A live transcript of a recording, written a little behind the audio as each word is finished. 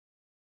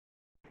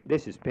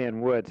This is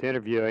Penn Woods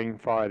interviewing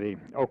for the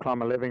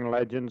Oklahoma Living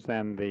Legends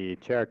and the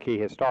Cherokee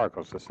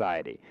Historical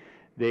Society.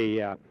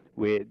 The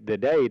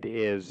date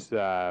is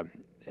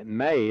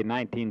May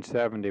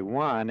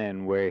 1971,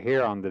 and we're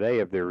here on the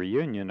day of the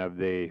reunion of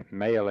the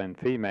male and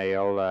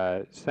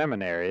female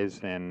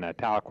seminaries in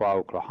Tahlequah,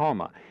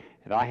 Oklahoma.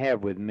 And I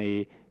have with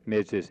me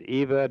Mrs.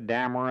 Eva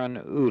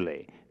Dameron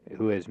Uhle,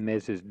 who is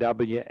Mrs.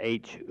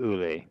 W.H.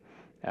 Uhle.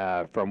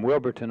 From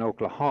Wilburton,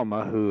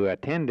 Oklahoma, who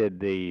attended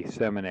the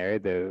seminary,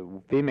 the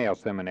female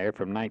seminary,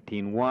 from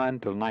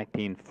 1901 till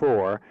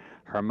 1904.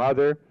 Her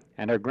mother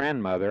and her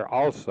grandmother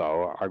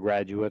also are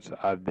graduates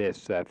of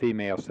this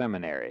female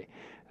seminary.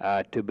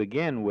 To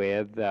begin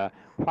with,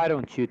 why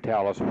don't you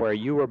tell us where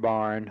you were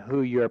born,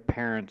 who your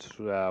parents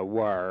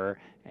were,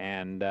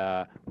 and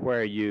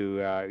where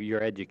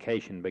your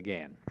education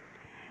began?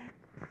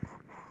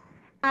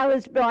 I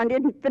was born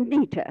in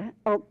Bonita,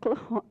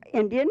 Oklahoma,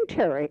 Indian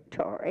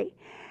Territory.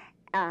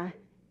 You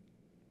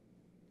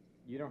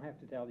don't have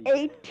to tell the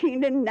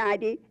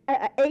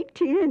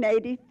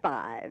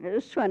 1885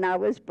 is when I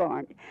was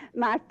born.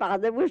 My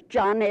father was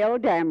John L.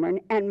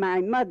 Dameron, and my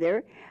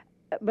mother,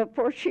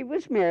 before she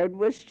was married,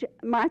 was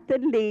Martha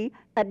Lee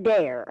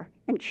Adair,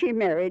 and she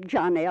married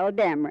John L.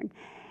 Dameron,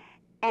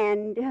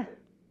 and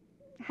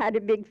had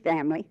a big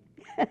family.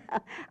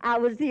 I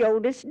was the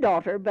oldest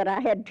daughter, but I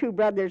had two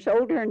brothers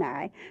older than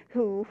I,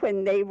 who,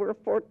 when they were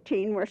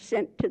 14, were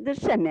sent to the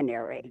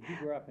seminary. Did you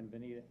grow up in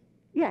Bonita?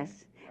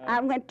 Yes. I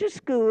went to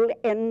school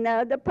in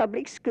the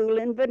public school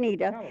in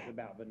Bonita. Tell us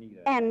about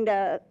Bonita. And,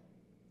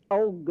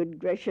 oh, good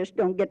gracious,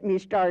 don't get me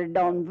started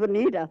on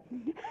Bonita.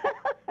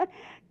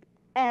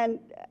 And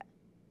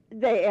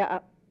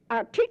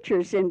our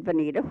teachers in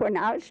Bonita, when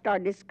I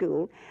started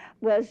school,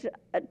 was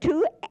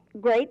two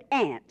great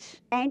aunts,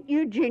 Aunt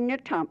Eugenia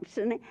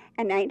Thompson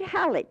and Aunt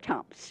Hallie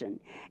Thompson.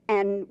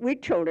 And we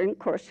children, of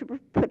course, were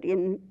put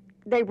in,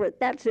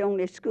 that's the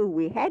only school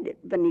we had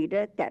at Bonita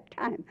at that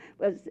time,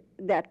 was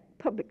that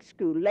public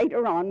school.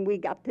 Later on, we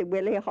got the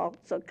Willie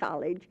Halsell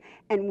College,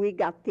 and we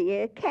got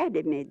the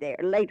academy there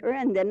later,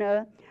 and then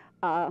a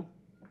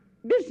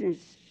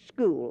business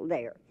school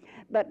there.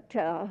 But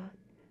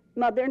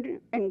mother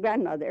and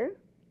grandmother,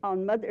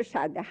 on mother's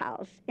side of the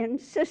house,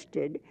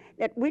 insisted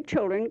that we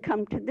children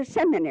come to the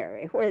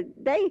seminary where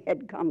they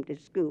had come to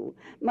school.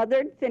 Mother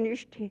had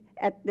finished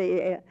at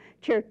the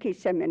Cherokee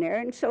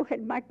Seminary, and so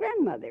had my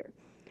grandmother.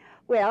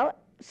 Well,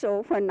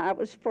 so when I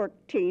was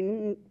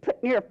 14,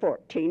 put near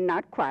 14,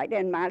 not quite,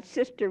 and my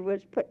sister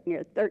was put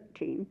near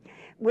 13,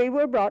 we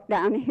were brought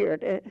down here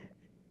to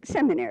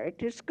seminary,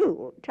 to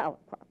school,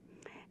 Tahlequah,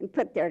 and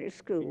put there to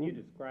school. Can you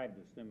describe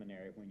the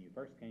seminary when you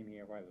first came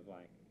here, what it was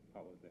like?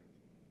 What was it?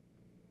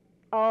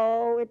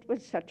 Oh, it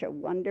was such a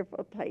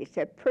wonderful place.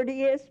 The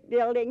prettiest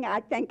building I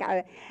think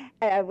I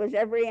was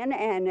ever in,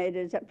 and it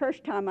is the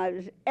first time I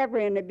was ever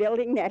in a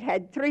building that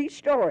had 3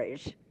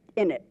 stories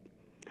in it.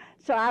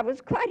 So I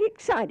was quite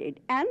excited,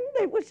 and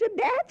there was a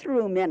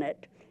bathroom in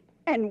it.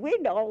 And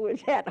we'd always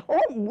had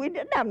home. We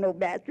didn't have no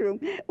bathroom.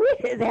 We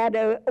just had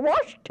a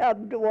wash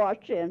tub to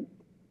wash in.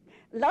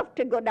 Loved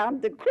to go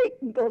down to the creek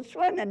and go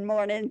swimming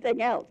more than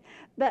anything else.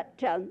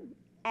 But,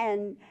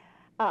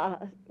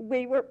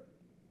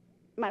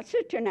 my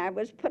sister and I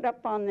was put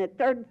up on the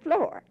 3rd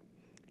floor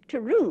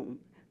to room,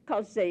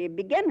 because the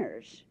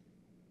beginners,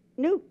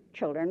 new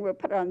children, were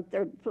put on the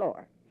 3rd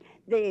floor.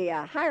 The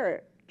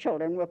higher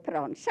children were put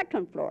on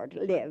 2nd floor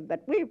to live,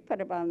 but we put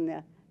them on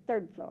the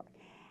 3rd floor.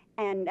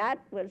 And that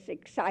was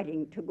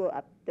exciting to go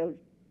up those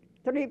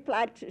 3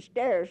 flights of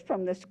stairs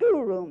from the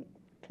schoolroom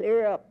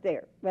clear up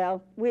there.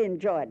 Well, we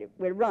enjoyed it.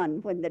 We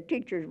run when the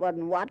teachers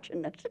wasn't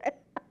watching us.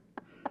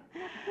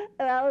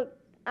 Well,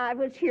 I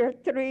was here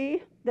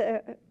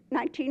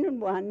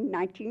 1901,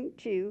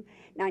 1902,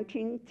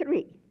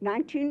 1903.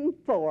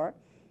 1904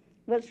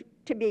 was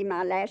to be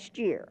my last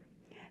year.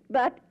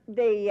 But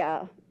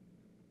the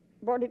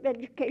Board of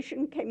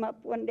Education came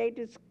up one day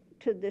to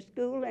the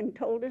school and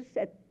told us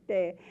that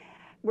they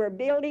were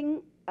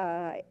building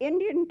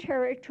Indian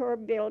Territory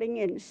building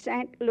in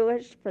St.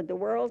 Louis for the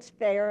World's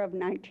Fair of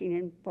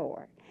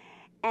 1904,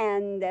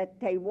 and that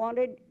they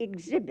wanted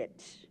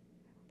exhibits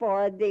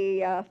for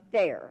the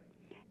fair,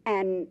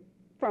 and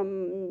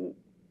from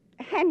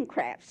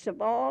handcrafts of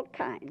all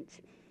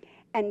kinds,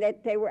 and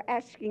that they were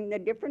asking the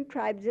different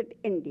tribes of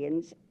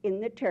Indians in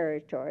the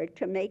territory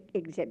to make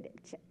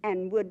exhibits,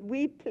 and would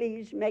we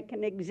please make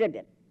an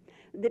exhibit?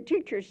 The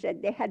teachers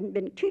said they hadn't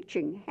been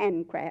teaching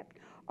handcraft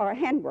or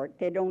handwork.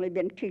 They'd only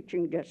been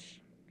teaching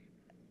just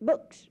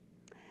books.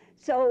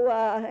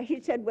 So he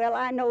said, well,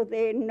 I know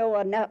they know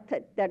enough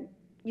that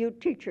you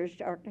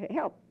teachers are to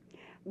help.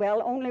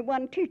 Well, only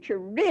one teacher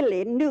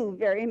really knew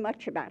very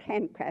much about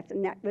handcraft,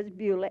 and that was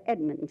Beulah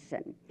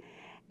Edmondson.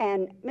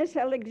 And Miss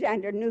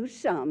Alexander knew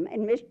some,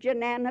 and Miss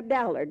Janana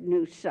Ballard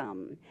knew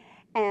some.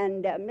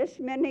 And Miss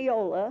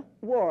Mineola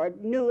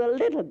Ward knew a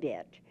little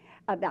bit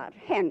about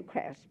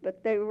handcrafts,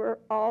 but they were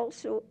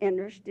also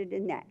interested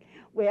in that.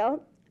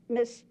 Well,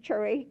 Miss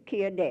Cherry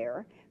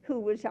Adair, who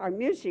was our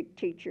music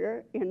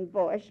teacher in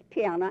voice,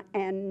 piano,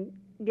 and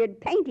did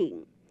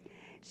painting.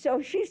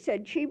 So she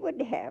said she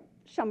would have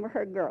some of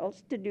her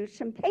girls to do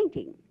some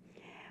painting.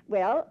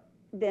 Well,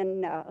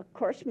 then, of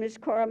course, Miss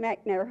Cora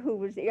McNair, who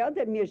was the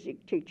other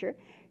music teacher,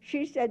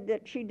 she said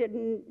that she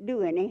didn't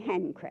do any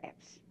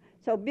handcrafts.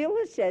 So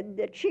Beulah said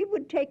that she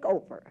would take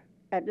over.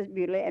 That was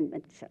Beulah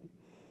Edmondson.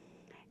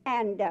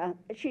 And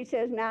she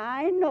says, now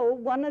I know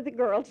one of the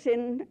girls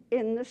in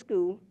the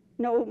school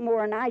know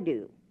more than I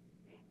do.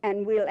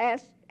 And we'll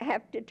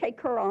have to take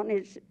her on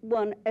as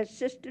one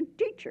assistant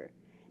teacher.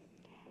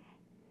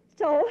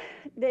 So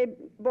the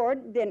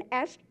board then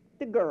asked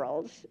the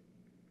girls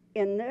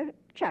in the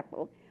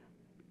chapel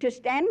to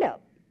stand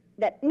up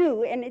that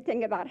knew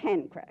anything about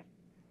handcraft.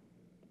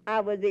 I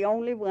was the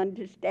only one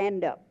to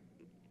stand up.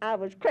 I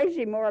was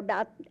crazy more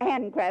about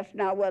handcrafts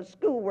than I was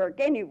schoolwork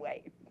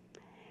anyway.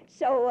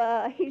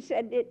 So he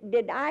said,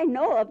 did I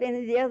know of any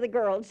of the other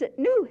girls that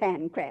knew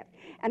handcraft?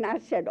 And I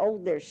said,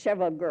 oh, there's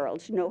several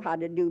girls who know how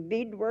to do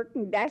beadwork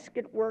and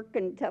basket work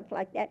and stuff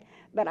like that.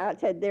 But I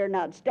said, they're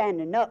not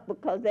standing up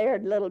because they're a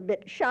little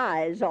bit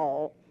shy is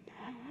all.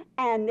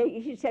 And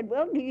he said,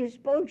 well, do you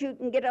suppose you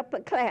can get up a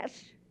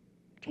class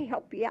to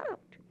help you out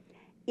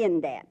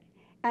in that?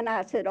 And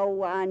I said,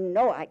 oh, I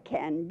know I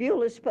can.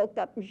 Beulah spoke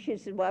up and she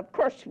said, well, of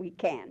course we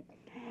can.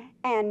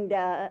 And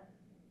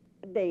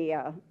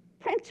the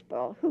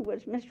principal, who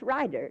was Miss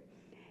Ryder,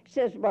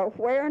 says, well,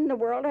 where in the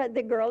world are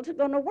the girls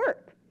going to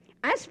work?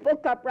 I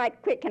spoke up right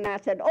quick and I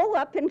said, oh,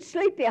 up in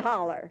Sleepy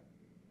Holler.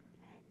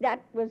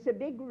 That was a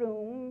big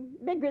room,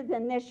 bigger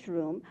than this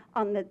room,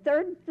 on the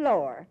 3rd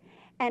floor,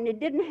 and it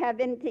didn't have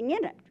anything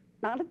in it,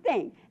 not a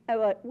thing.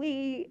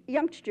 We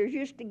youngsters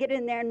used to get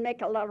in there and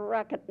make a lot of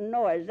racket and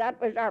noise.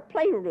 That was our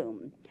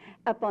playroom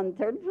up on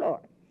the 3rd floor.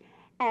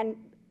 And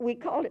we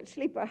called it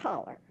Sleepy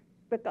Holler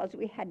because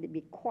we had to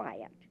be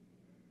quiet,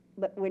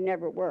 but we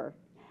never were.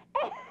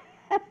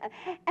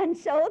 And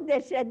so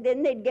they said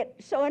then they'd get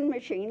sewing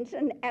machines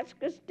and ask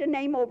us to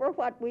name over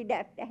what we'd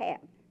have to have.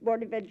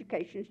 Board of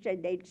Education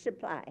said they'd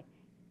supply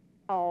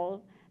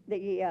all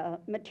the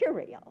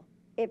material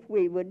if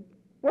we would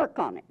work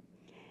on it.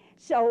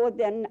 So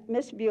then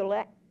Miss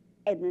Beulah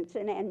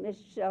Edmondson and Miss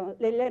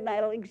Lillian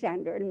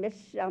Alexander and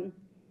Miss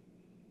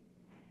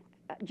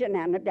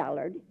Janana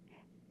Ballard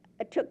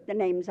took the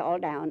names all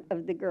down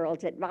of the girls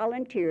that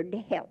volunteered to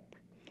help.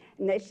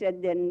 And they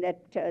said then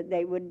that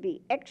they would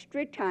be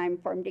extra time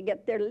for them to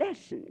get their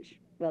lessons.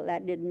 Well,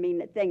 that didn't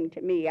mean a thing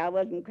to me. I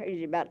wasn't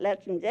crazy about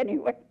lessons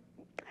anyway.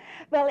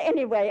 Well,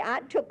 anyway, I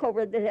took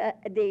over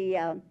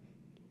the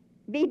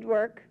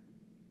beadwork,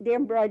 the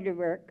embroidery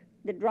work,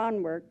 the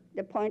drawn work,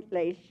 the point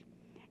lace,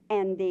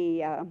 and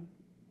the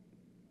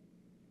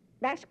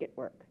basket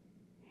work.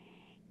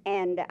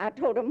 And I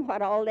told them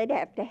what all they'd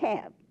have to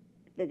have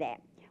for that.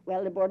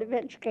 Well, the Board of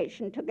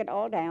Education took it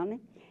all down,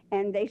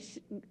 and they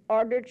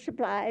ordered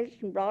supplies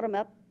and brought them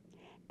up.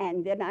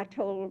 And then I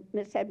told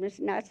Miss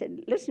Edmondson, I said,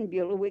 listen,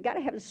 Beulah, we got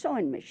to have a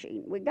sewing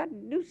machine. We got to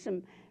do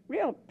some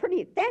real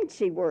pretty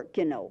fancy work,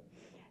 you know.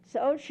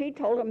 So she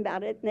told them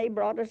about it, and they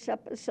brought us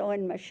up a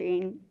sewing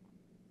machine.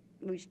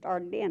 We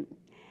started in.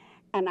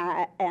 And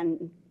I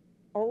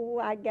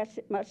guess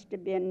it must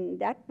have been,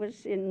 that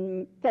was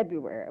in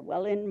February.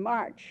 Well, in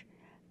March,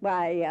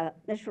 why,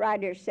 Miss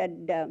Ryder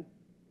said,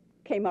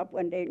 came up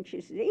one day and she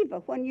said,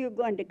 Eva, when are you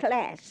going to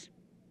class?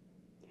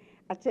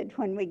 I said,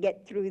 when we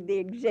get through the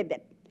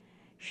exhibit.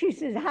 She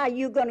says, how are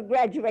you going to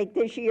graduate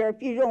this year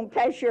if you don't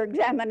pass your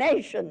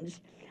examinations?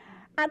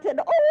 I said,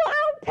 oh,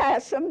 I'll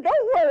pass them.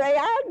 Don't worry.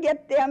 I'll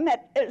get them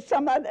at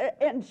some other,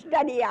 in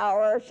study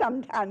hour or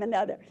sometime or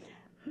another.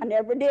 I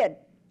never did.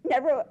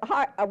 Never,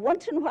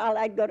 once in a while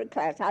I'd go to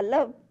class. I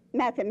love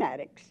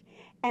mathematics,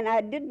 and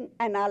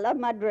I love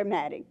my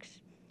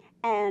dramatics.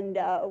 And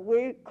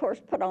we, of course,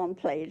 put on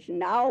plays,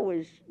 and I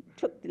always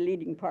took the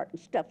leading part and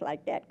stuff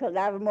like that, because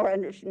I was more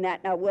interested in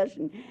that than I was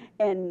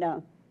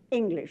in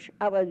English.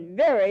 I was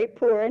very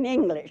poor in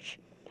English,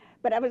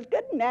 but I was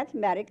good in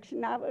mathematics,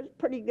 and I was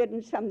pretty good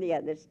in some of the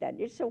other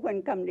studies. So when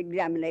it come to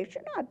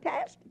examination, I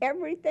passed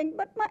everything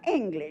but my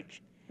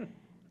English.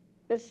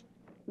 This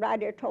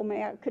writer told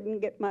me I couldn't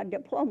get my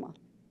diploma,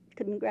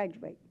 couldn't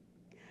graduate.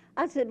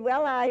 I said,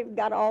 well, I've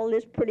got all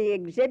this pretty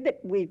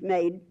exhibit we've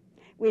made.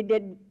 We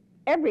did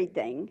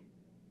everything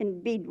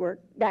in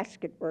beadwork,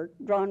 basket work,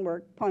 drawn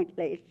work, point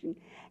lace,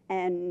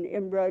 and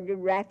embroidered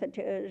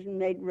raffetas and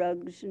made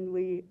rugs, and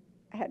we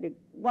had a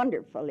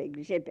wonderful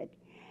exhibit.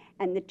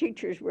 And the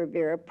teachers were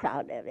very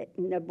proud of it,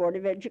 and the Board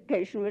of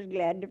Education was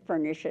glad to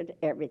furnish it,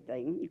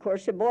 everything. Of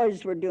course, the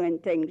boys were doing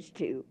things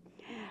too.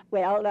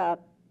 Well,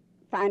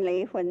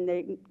 finally, when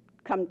they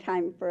come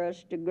time for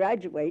us to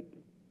graduate,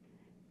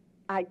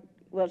 I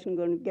wasn't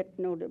going to get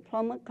no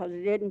diploma because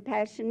I didn't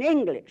pass in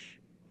English.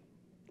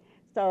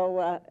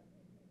 So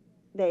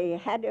they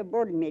had a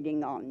board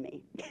meeting on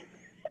me.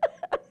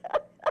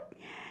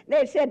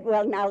 They said,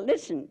 well, now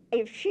listen,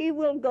 if she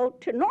will go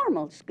to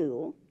normal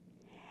school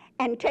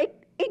and take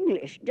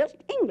English, just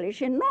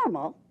English in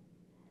normal,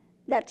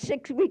 that's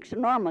 6 weeks of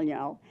normal, you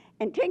know,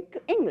 and take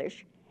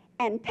English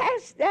and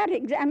pass that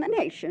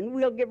examination,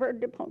 we'll give her a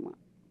diploma.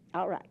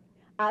 All right.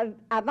 I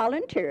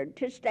volunteered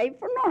to stay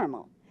for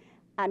normal.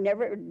 I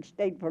never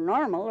stayed for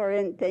normal or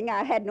anything.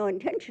 I had no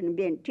intention of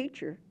being a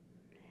teacher.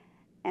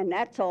 And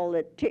that's all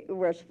that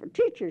was for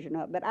teachers, you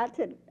know. But I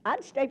said,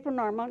 I'd stay for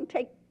normal and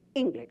take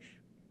English.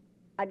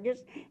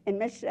 And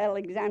Miss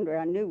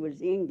Alexandra, I knew, was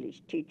the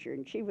English teacher,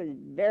 and she was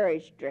very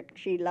strict.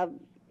 She loved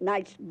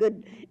nice,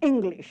 good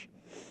English.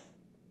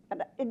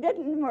 But it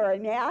didn't worry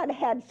me. I'd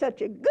had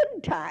such a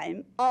good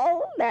time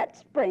all that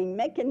spring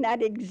making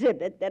that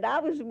exhibit that I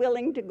was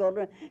willing to go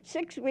to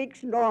 6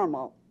 weeks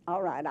normal.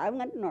 All right, I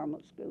went to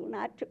normal school, and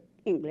I took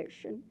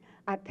English, and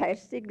I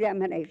passed the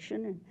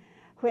examination. And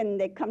when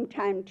they come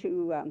time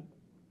to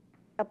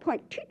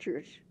appoint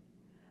teachers,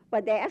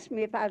 well, they asked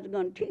me if I was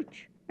going to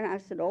teach. And I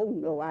said, oh,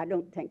 no, I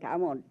don't think I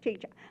want to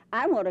teach.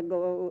 I want to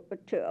go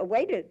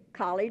away to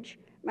college.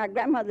 My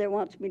grandmother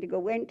wants me to go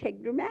away and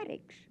take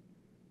dramatics.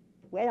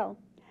 Well,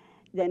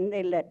 then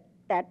they let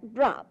that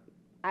drop.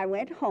 I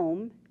went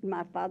home.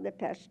 My father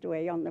passed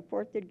away on the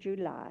 4th of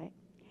July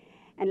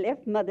and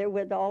left Mother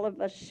with all of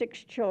us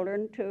 6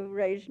 children to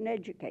raise and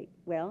educate.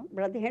 Well,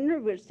 Brother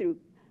Henry was through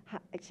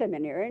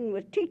seminary and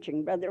was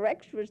teaching. Brother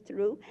Rex was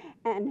through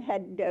and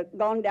had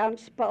gone down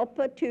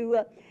Spalpa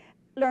to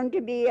learn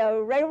to be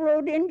a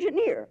railroad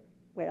engineer.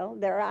 Well,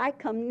 there I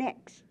come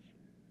next.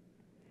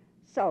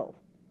 So,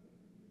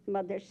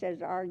 Mother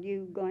says, are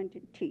you going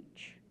to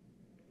teach?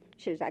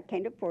 She says, I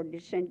can't afford to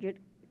send you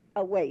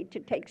away to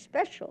take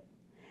special.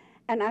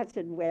 And I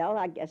said, well,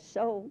 I guess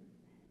so.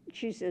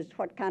 She says,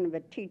 what kind of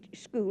a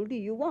school do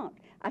you want?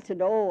 I said,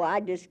 oh,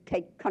 I just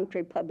take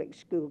country public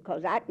school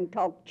because I can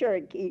talk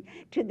Cherokee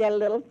to their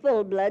little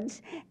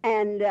full-bloods,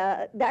 and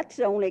that's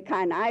the only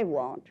kind I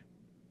want.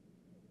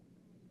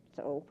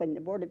 So when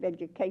the Board of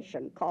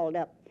Education called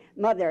up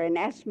Mother and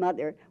asked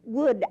Mother,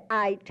 would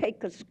I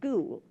take a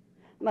school?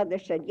 Mother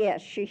said,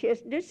 yes, she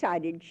has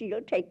decided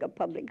she'll take a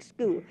public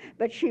school,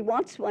 but she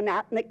wants one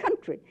out in the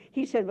country.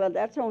 He said, well,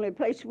 that's the only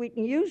place we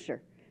can use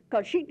her,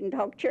 because she can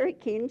talk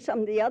Cherokee, and some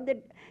of the other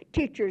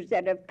teachers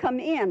that have come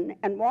in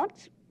and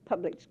wants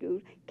public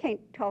schools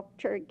can't talk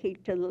Cherokee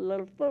to the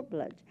little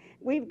full-bloods.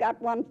 We've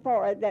got one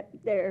for her that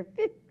there are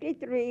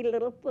 53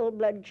 little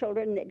full-blood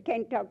children that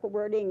can't talk a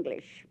word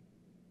English.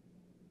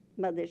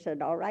 Mother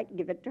said, all right,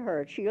 give it to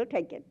her. She'll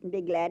take it and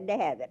be glad to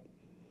have it.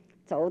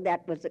 So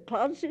that was the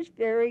Claus's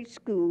Ferry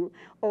School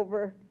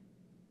over,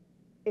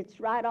 it's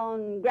right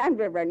on Grand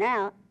River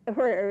now,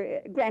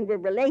 where Grand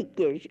River Lake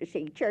is, you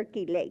see,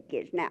 Cherokee Lake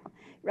is now.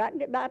 Right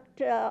about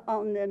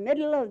on the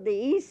middle of the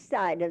east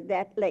side of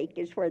that lake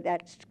is where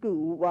that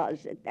school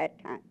was at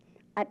that time.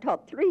 I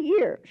taught 3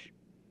 years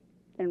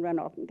and ran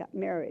off and got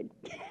married.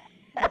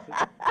 Tell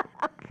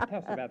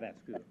us about that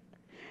school.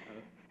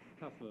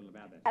 Tell us a little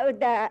about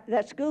that. Oh,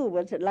 the school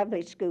was a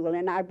lovely school,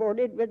 and I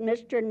boarded with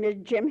Mr. and Ms.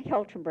 Jim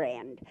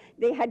Hildebrand.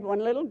 They had one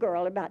little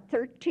girl, about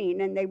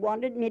 13, and they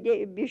wanted me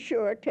to be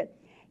sure to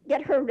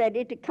get her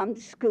ready to come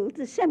to school,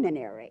 the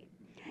seminary.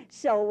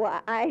 So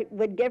I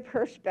would give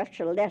her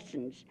special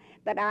lessons.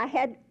 But I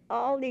had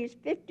all these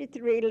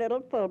 53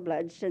 little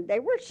full-bloods, and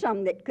there were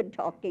some that could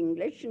talk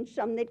English and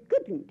some that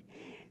couldn't.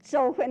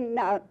 So when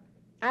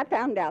I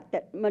found out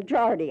that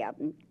majority of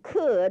them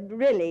could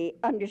really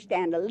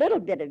understand a little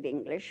bit of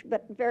English,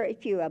 but very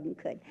few of them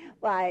could.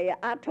 Why,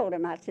 I told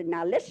them, I said,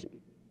 now listen,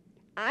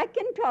 I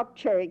can talk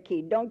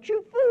Cherokee. Don't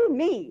you fool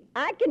me.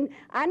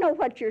 I know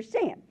what you're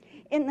saying.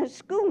 In the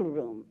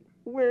schoolroom,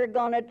 we're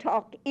going to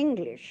talk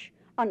English.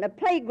 On the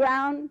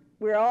playground,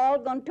 we're all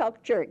going to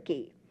talk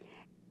Cherokee.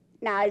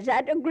 Now, is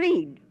that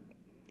agreed?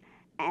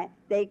 And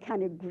they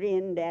kind of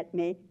grinned at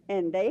me,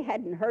 and they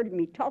hadn't heard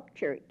me talk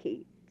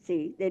Cherokee.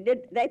 See,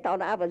 they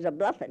thought I was a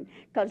bluffing,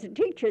 because the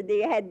teacher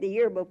they had the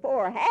year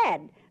before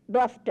had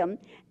bluffed them,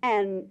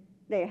 and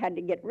they had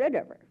to get rid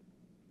of her.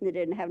 They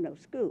didn't have no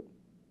school.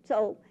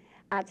 So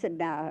I said,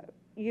 now,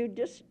 you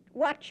just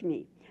watch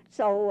me.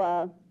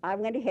 So I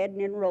went ahead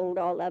and enrolled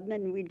all of them,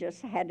 and we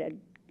just had a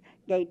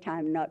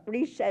daytime, not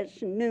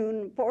recess,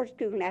 noon, before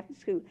school and after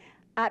school.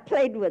 I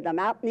played with them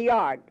out in the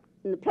yard,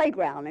 in the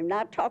playground, and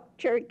I talked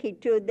Cherokee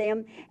to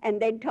them, and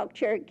they'd talk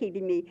Cherokee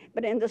to me.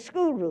 But in the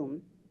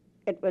schoolroom,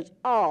 it was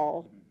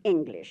all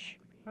English.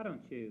 Why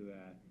don't you,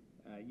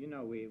 you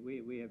know,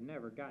 we have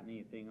never gotten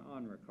anything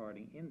on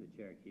recording in the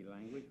Cherokee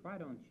language. Why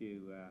don't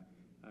you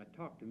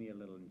talk to me a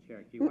little in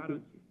Cherokee? Why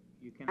don't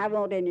you can I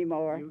won't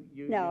anymore.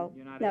 No,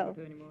 you're not able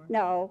to anymore?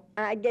 No,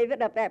 I gave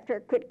it up after I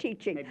quit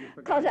teaching.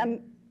 Because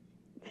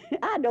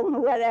I don't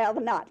know whether I have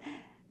or not.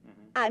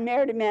 I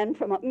married a man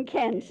from up in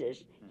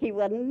Kansas. He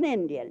wasn't an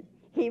Indian.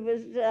 He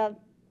was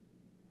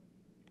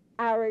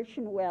Irish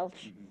and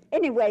Welsh.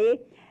 Anyway.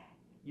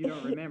 You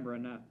don't remember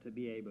enough to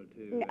be able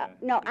to...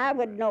 No, I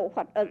would know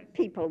what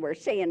people were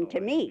saying to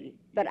me,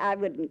 but I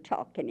wouldn't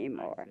talk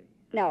anymore.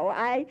 No,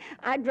 I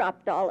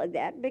dropped all of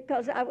that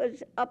because I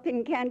was up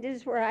in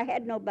Kansas where I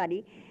had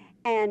nobody,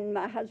 and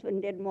my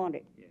husband didn't want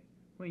it. Yeah.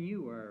 When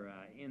you were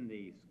in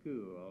the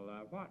school,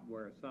 what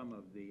were some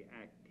of the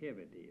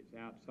activities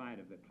outside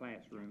of the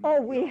classroom?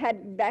 Oh, we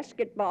had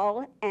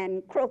basketball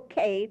and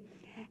croquet,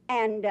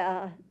 and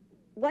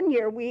one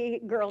year we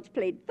girls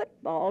played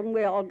football, and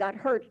we all got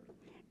hurt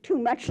too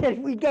much that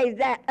we gave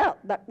that up.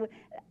 But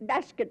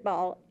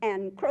basketball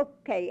and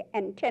croquet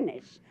and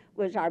tennis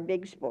was our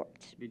big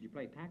sports. Did you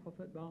play tackle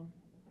football?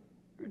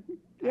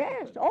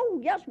 Yes. Oh,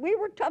 yes. We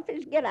were tough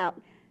as get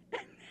out.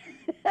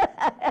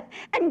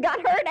 And got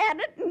hurt at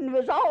it and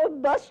was all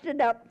busted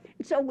up.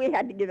 So we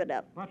had to give it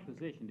up. What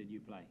position did you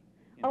play?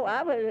 Oh,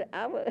 I was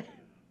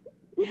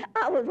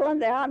one of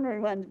the honorary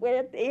ones way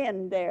at the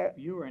end there.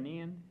 You were an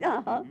end?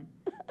 Uh-huh.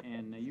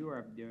 And you were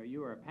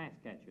a pass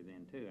catcher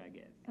then too, I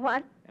guess.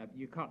 What?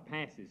 You caught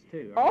passes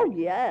too. Oh, right?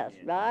 yes.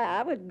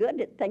 I was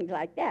good at things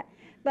like that.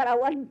 But I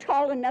wasn't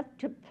tall enough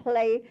to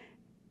play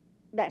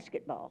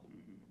basketball.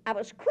 I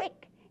was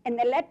quick, and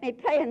they let me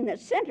play in the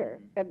center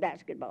of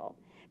basketball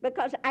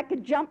because I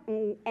could jump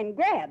and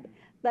grab,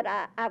 but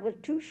I was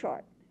too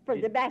short for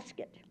the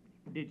basket.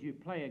 Did you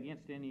play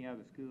against any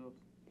other schools?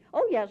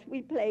 Oh, yes,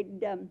 we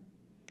played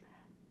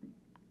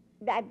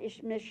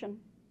Baptist Mission.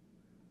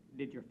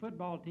 Did your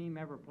football team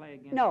ever play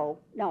against? No,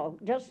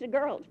 just the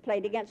girls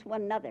played against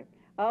one another.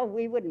 Oh,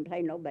 we wouldn't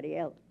play nobody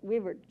else. We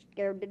were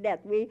scared to death.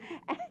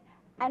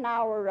 And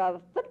our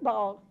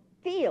football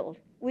field,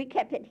 we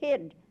kept it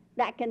hid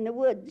back in the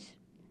woods,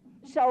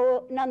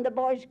 so none of the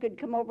boys could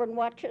come over and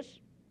watch us.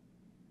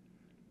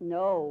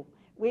 No,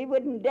 we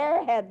wouldn't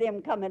dare have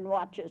them come and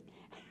watch us.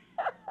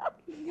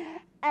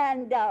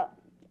 And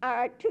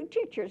our two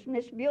teachers,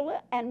 Miss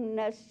Beulah and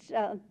Miss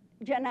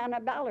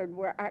Janana Ballard,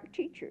 were our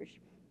teachers.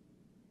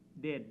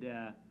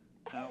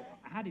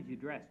 How did you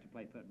dress to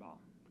play football?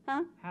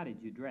 Huh? How did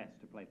you dress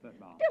to play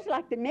football? Just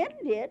like the men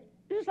did,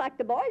 just like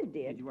the boys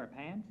did. Did you wear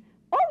pants?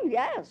 Oh,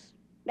 yes.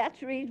 That's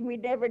the reason we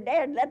never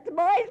dared let the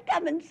boys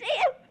come and see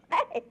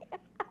us.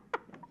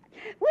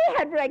 We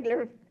had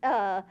regular,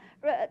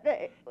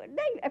 they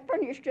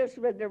furnished us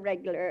with the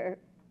regular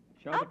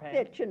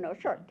outfit, you know,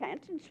 short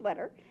pants and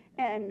sweater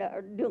and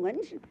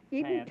doings,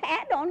 even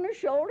pad on the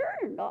shoulder.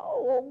 And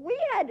we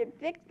had it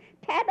fixed,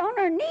 pad on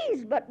our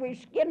knees, but we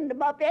skinned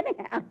them up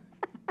anyhow.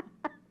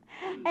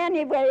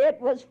 Anyway,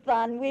 it was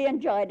fun. We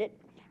enjoyed it.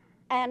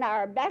 And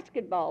our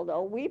basketball,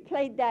 though, we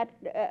played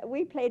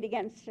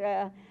against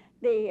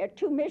the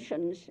two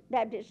missions,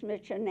 Baptist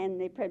Mission and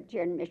the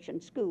Presbyterian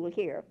Mission School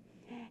here.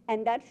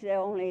 And that's the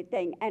only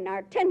thing. And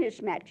our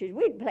tennis matches,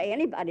 we'd play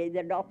anybody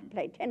that'd often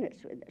play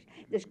tennis with us.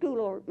 The school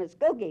over at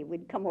Muskogee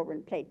would come over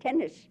and play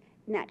tennis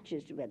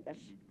matches with us.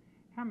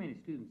 How many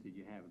students did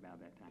you have about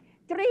that time?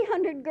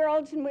 300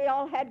 girls, and we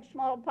all had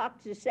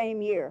smallpox the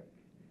same year.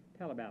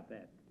 Tell about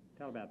that.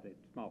 Tell about the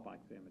smallpox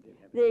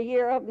epidemic. The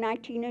year of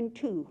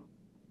 1902.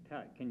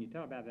 Can you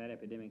tell about that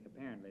epidemic?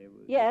 Apparently it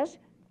was... Yes.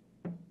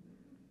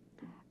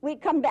 We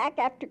come back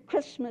after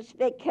Christmas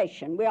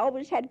vacation. We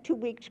always had 2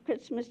 weeks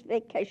Christmas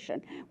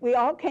vacation. We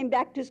all came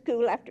back to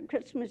school after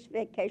Christmas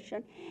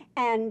vacation.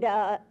 And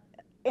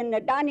in the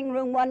dining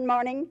room one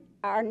morning,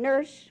 our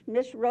nurse,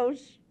 Miss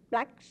Rose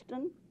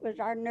Blackston, was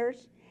our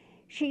nurse.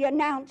 She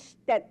announced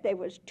that there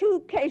was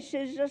 2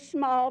 cases of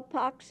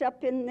smallpox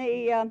up in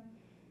the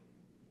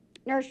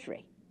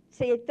nursery.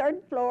 See,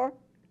 3rd floor,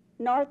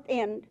 north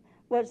end,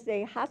 was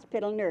the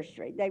hospital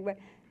nursery. There were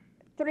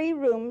 3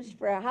 rooms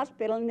for a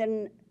hospital, and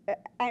then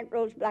Aunt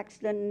Rose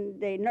Blackston,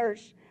 the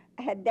nurse,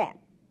 had that.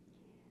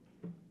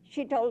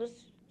 She told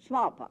us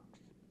smallpox.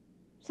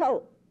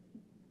 So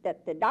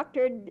that the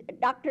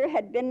doctor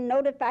had been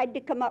notified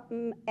to come up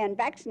and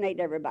vaccinate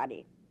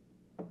everybody.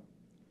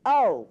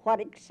 Oh,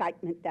 what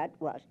excitement that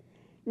was.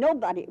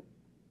 Nobody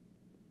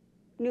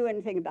knew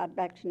anything about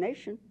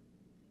vaccination.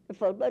 The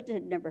full-bloods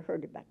had never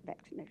heard about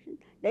vaccination.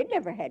 They'd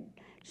never had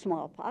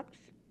smallpox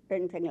or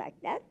anything like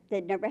that.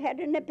 They'd never had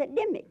an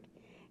epidemic.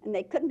 And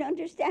they couldn't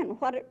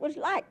understand what it was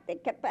like. They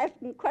kept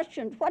asking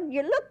questions, what do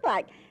you look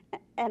like?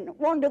 And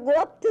wanted to go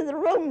up to the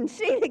room and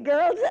see the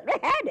girls that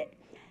had it.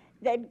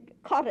 They'd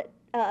caught it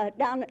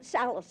down at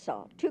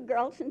Salisaw, 2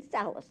 girls in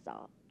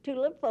Salisaw, 2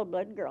 little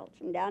full-blood girls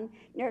from down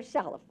near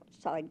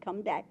Salisaw had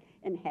come back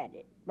and had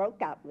it,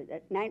 broke out with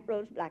it. And Aunt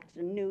Rose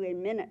Blackston knew in a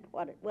minute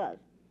what it was.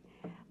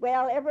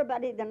 Well,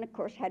 everybody then, of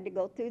course, had to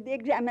go through the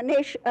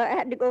examination,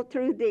 had to go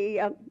through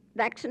the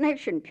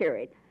vaccination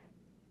period.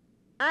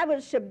 I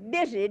was so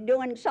busy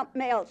doing something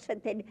else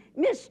that they'd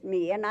missed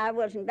me, and I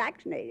wasn't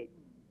vaccinated.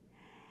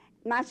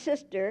 My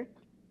sister,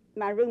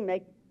 my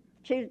roommate,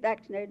 she was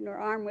vaccinated, and her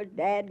arm was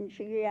bad, and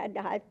she had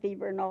the high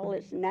fever and all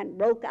this, and that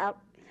broke out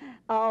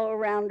all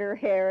around her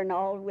hair and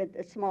all with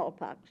the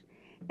smallpox.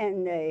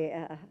 And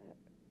the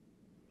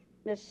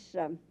Miss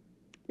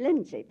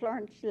Lindsay,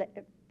 Florence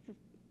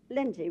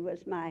Lindsay was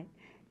my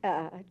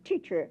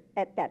teacher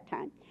at that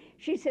time.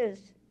 She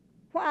says,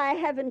 why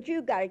haven't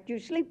you got it? You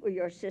sleep with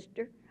your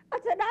sister. I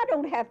said, I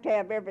don't have to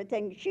have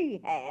everything she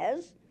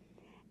has.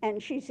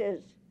 And she says,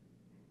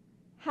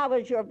 how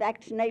was your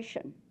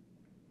vaccination?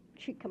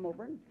 She come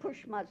over and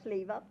pushed my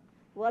sleeve up.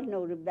 Wasn't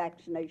no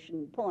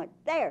vaccination point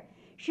there.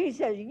 She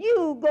says,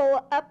 you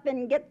go up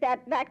and get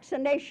that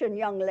vaccination,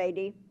 young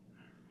lady.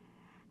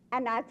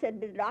 And I said,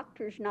 the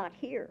doctor's not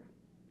here.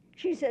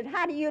 She said,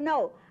 how do you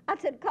know? I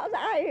said, because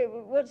I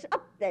was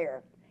up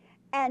there.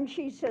 And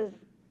she says,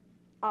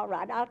 all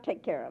right, I'll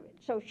take care of it.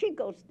 So she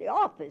goes to the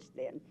office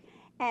then.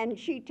 And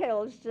she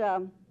tells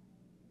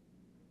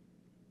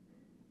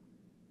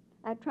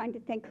I'm trying to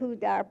think who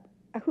our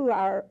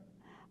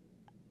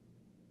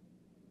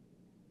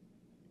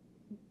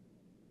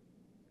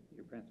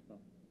Your principal.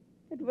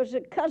 it was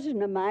a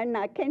cousin of mine, and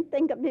I can't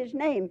think of his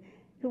name,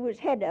 who was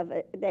head of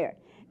it there.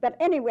 But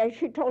anyway,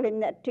 she told him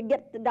that to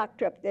get the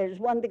doctor up there,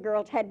 one of the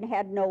girls hadn't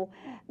had no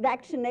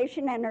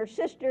vaccination, and her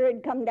sister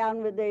had come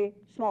down with the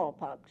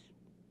smallpox.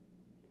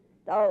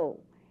 So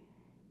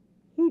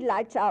he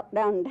lights out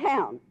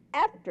downtown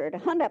after to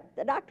hunt up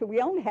the doctor.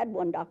 We only had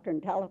one doctor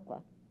in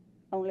Tahlequah,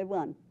 only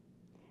one.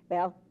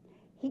 Well,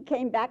 he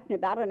came back in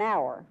about an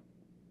hour.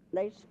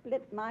 They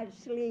split my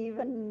sleeve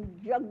and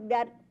jugged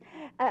that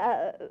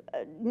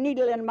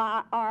needle in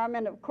my arm,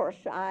 and of course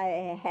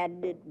I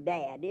had it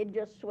bad. It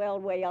just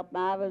swelled way up.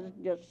 I was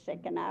just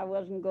sick, and I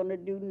wasn't going to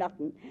do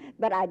nothing,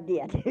 but I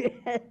did.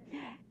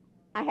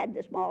 I had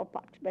the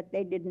smallpox, but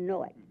they didn't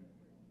know it.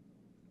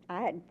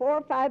 I had 4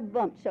 or 5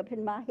 bumps up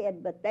in my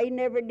head, but they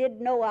never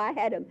did know I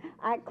had them.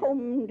 I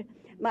combed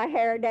my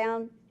hair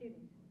down.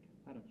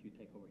 Why don't you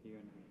take over here?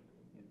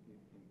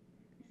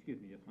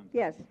 Excuse me, just one second.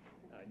 Yes.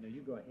 No,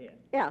 you go ahead.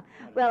 Yeah.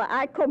 Well,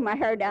 I combed my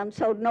hair down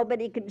so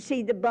nobody could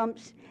see the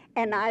bumps,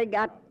 and I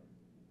got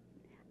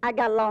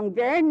along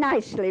very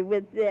nicely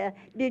with the.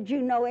 Did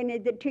you know any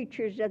of the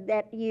teachers of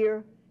that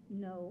year?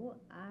 No,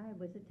 I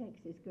was a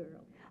Texas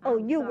girl. Oh,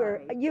 I'm you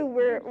sorry.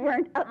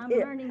 weren't up I'm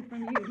here. learning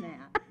from you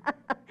now.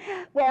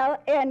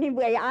 Well,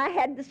 anyway, I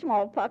had the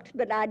smallpox,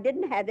 but I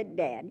didn't have it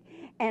bad,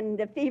 and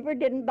the fever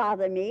didn't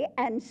bother me,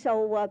 and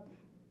so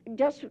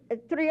just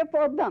 3 or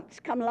 4 bumps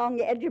come along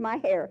the edge of my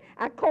hair.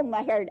 I combed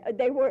my hair.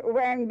 They were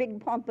wearing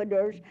big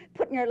pompadours,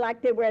 putting her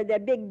like they wear the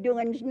big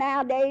doings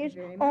nowadays.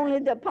 Only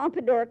the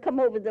pompadour come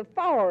over the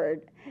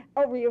forward,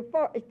 over your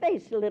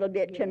face a little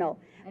bit, you know.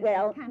 And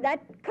Well,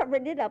 that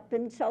covered it up,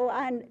 and so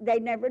they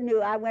never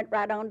knew. I went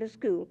right on to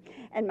school.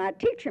 And my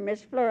teacher,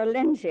 Miss Flora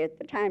Lindsay at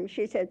the time,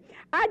 she said,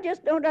 I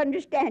just don't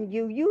understand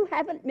you. You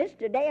haven't missed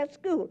a day of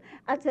school.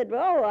 I said,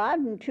 well,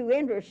 I'm too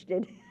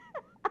interested.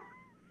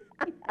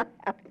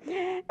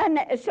 And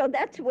so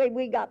that's the way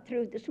we got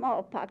through the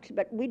smallpox,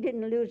 but we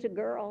didn't lose a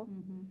girl.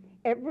 Mm-hmm.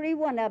 Every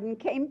one of them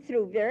came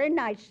through very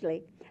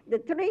nicely. The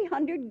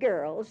 300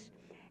 girls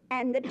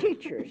and the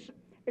teachers.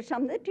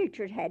 Some of the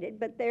teachers had it,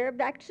 but their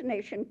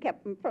vaccination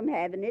kept them from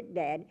having it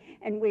bad.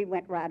 And we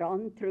went right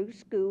on through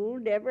school,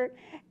 never.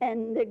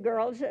 And the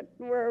girls that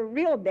were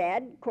real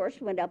bad, of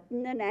course, went up,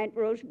 and then Aunt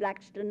Rose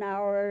Blackston,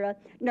 our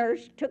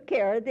nurse, took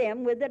care of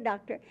them with the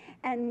doctor.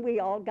 And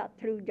we all got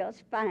through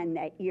just fine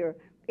that year.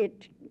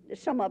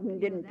 Some of them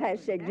didn't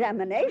pass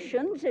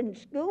examinations and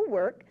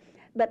schoolwork,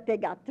 but they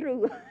got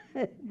through.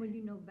 Well,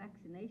 you know,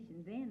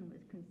 vaccination then was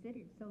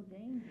considered so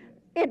dangerous.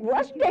 It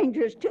was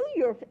dangerous, too.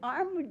 Your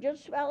arm would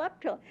just swell up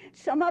till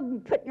some of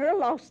them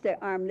lost their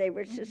arm. They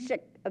were so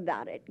sick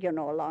about it, you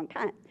know, a long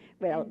time.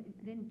 Well, And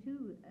then,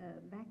 too,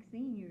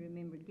 vaccine, you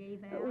remember,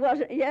 gave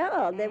out.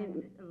 yeah.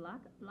 And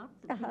lots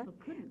of people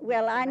couldn't.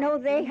 Well, get I the know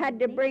they vaccine had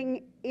to then.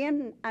 bring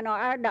in, I know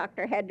our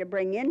doctor had to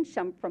bring in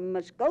some from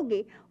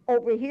Muskogee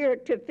over here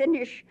to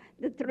finish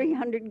the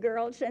 300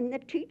 girls and the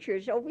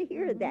teachers over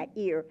here that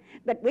year.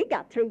 But we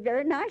got through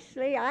very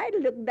nicely. I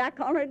look back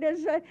on it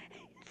as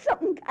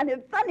something kind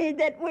of funny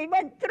that we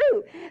went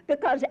through,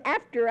 because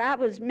after I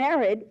was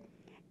married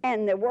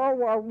and the World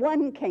War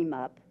I came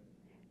up,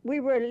 we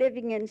were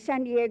living in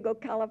San Diego,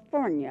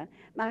 California.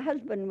 My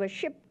husband was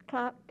ship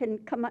clock and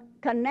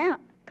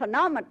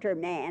chronometer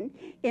man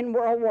in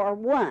World War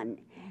I,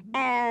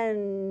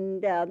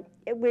 and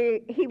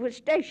he was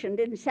stationed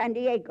in San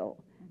Diego.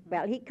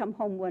 Well, he come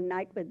home one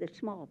night with the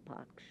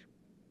smallpox.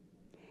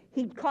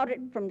 He'd caught it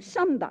from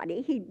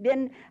somebody. He'd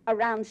been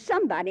around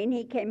somebody, and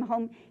he came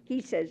home. He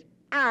says,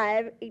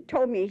 he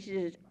told me, he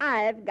says,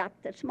 I've got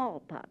the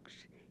smallpox.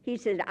 He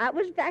says, I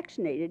was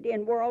vaccinated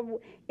in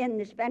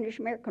the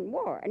Spanish-American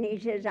War. And he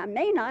says, I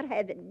may not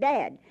have it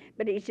bad,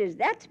 but he says,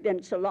 that's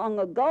been so long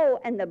ago,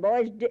 and the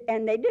boys,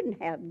 and they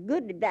didn't have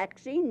good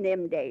vaccine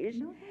them days.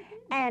 No,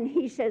 And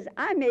he says,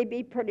 I may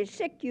be pretty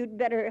sick. You'd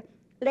better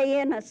lay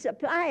in a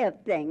supply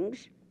of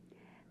things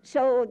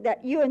so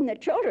that you and the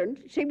children,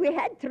 see, we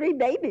had 3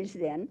 babies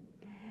then.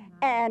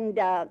 And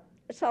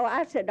so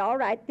I said, all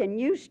right, then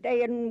you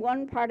stay in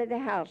one part of the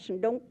house and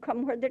don't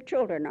come where the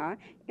children are,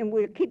 and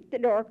we'll keep the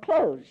door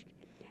closed.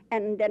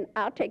 And then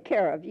I'll take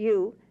care of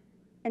you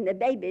and the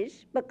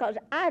babies, because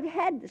I've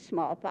had the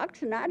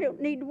smallpox and I don't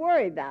need to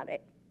worry about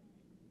it.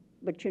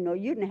 But you know,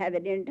 you can have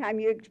it anytime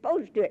you're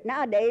exposed to it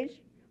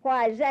nowadays.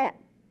 Why is that?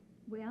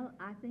 Well,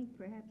 I think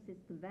perhaps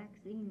it's the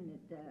vaccine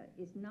that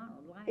is not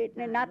a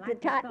lifetime. Not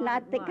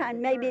like the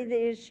kind, maybe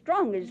as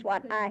strong as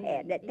what I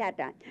had at that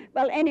time.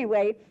 Well,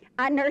 anyway,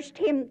 I nursed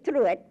him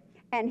through it,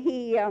 and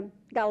he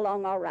got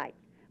along all right.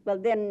 Well,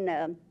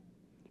 then,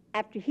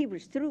 after he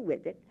was through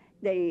with it,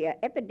 the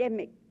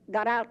epidemic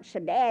got out so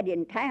bad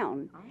in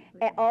town,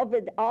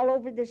 all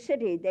over the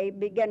city. They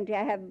began to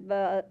have,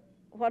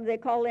 what do they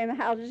call them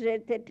houses,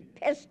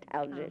 pest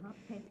houses,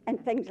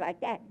 and things like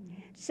that.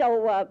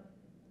 So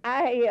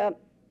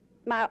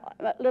my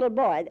little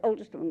boy, the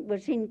oldest one,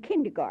 was in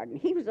kindergarten.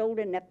 He was old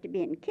enough to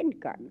be in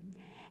kindergarten.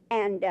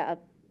 And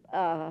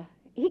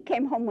he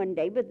came home one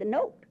day with a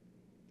note.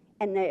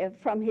 and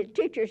from his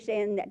teacher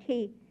saying that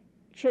he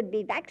should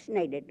be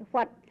vaccinated.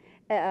 What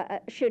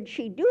should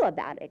she do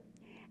about it?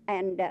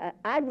 And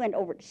I went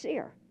over to see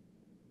her.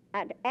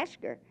 I'd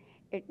ask her.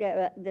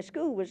 The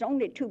school was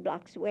only 2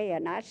 blocks away,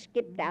 and I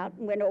skipped out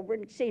and went over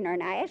and seen her,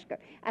 and I asked her,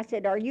 I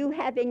said, are you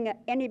having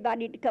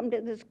anybody to come to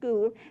the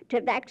school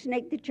to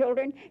vaccinate the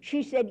children?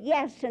 She said,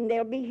 yes, and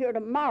they'll be here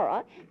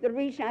tomorrow. The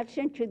reason I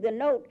sent you the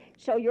note,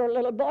 so your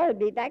little boy will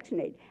be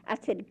vaccinated. I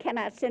said, can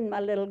I send my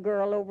little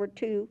girl over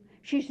too?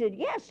 She said,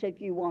 yes, if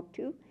you want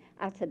to.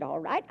 I said, all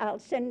right, I'll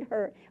send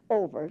her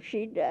over.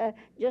 She'd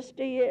just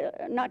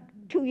not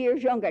 2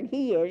 years younger than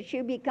he is.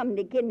 She'll be coming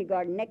to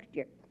kindergarten next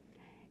year.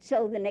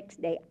 So the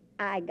next day,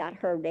 I got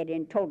her ready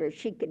and told her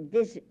she could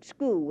visit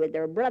school with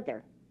her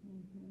brother.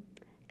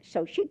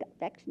 So she got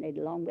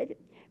vaccinated along with it.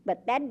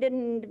 But that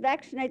didn't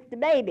vaccinate the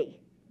baby.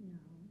 No.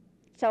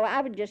 So I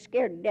was just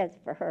scared to death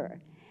for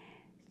her.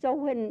 So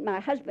when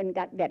my husband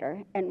got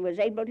better and was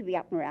able to be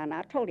up and around,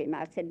 I told him,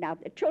 I said, now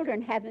the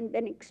children haven't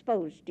been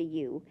exposed to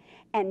you,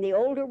 and the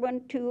older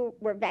one too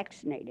were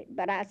vaccinated.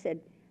 But I said,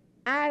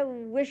 I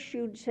wish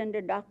you'd send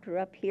a doctor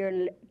up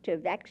here to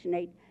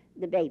vaccinate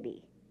the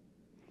baby.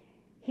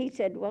 He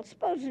said, well,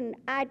 supposing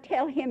I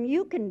tell him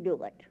you can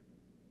do it.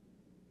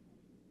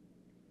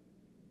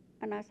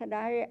 And I said,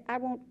 I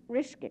won't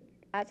risk it.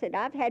 I said,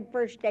 I've had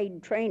first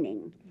aid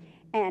training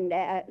and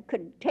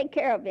could take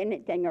care of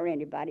anything or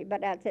anybody,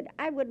 but I said,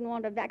 I wouldn't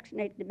want to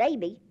vaccinate the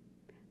baby.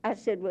 I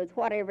said, with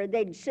whatever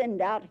they'd send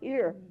out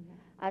here.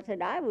 I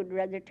said, I would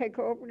rather take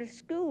her over to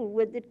school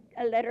with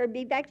let her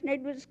be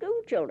vaccinated with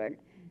school children.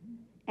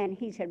 And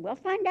he said, well,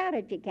 find out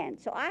if you can.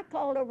 So I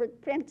called over the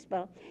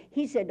principal.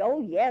 He said,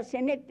 oh, yes,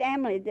 any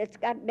family that's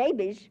got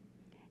babies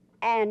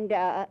and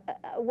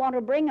want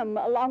to bring them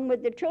along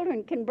with the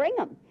children can bring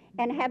them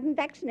and have them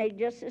vaccinated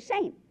just the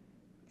same.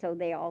 So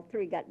they all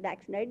 3 got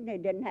vaccinated, and they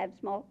didn't have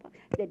smallpox.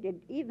 They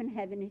didn't even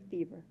have any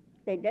fever.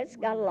 They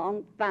just got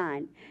along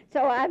fine.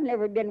 So I've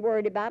never been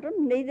worried about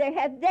them. Neither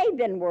have they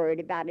been worried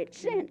about it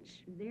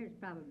since. Theirs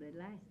probably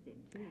lasted,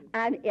 too.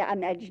 I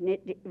imagine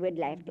it would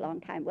last a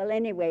long time. Well,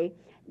 anyway,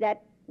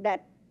 that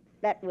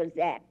was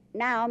that.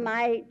 Now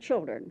my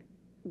children,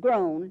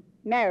 grown,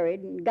 married,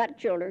 and got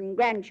children and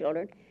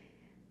grandchildren,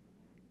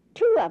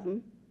 2 of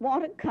them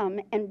want to come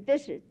and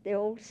visit the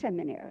old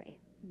seminary.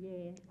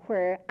 Yes.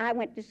 Where I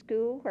went to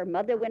school, where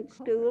Mother went to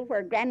school,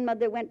 where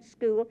grandmother went to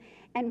school,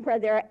 and where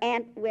their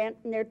aunt went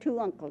and their 2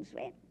 uncles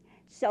went.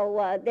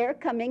 So they're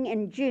coming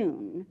in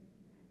June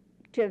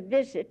to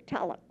visit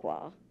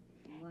Tahlequah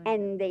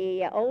and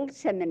the old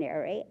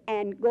seminary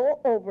and go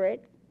over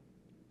it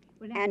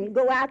and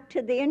go out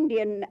to the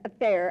Indian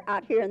fair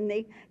out here in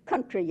the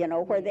country, you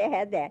know, where they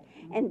had that,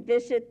 and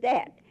visit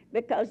that,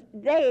 because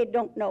they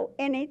don't know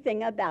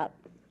anything about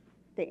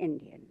the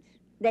Indians.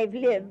 They've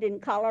lived in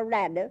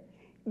Colorado,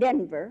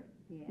 Denver,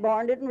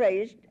 born and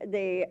raised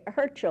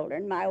her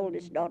children, my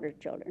oldest daughter's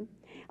children,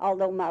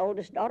 although my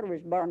oldest daughter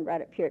was born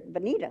right up here at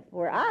Bonita,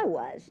 where I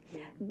was.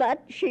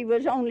 But she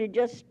was only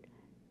just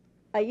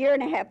a year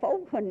and a half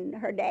old when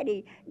her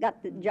daddy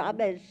got the job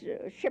as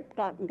ship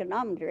clock and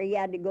chronometer. He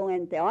had to go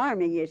into the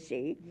Army, you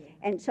see.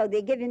 And so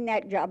they gave him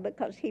that job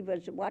because he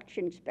was a watch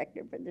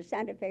inspector for the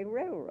Santa Fe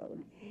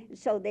Railroad.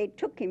 So they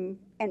took him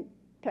and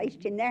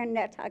placed him there, and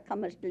that's how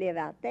come us to live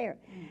out there.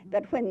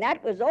 But when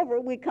that was over,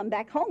 we come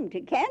back home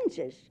to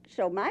Kansas.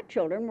 So my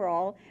children were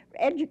all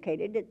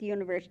educated at the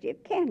University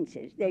of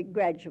Kansas. They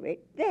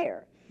graduated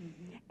there.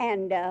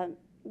 And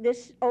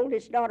this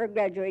oldest daughter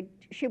graduated.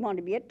 She wanted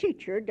to be a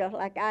teacher, just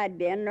like I had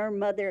been, her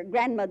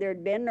grandmother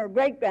had been, her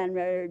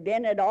great-grandmother had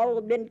been, had all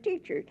been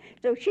teachers.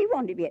 So she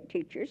wanted to be a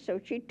teacher, so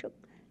she took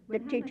the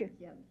teacher.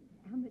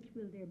 How much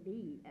will there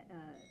be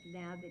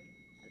now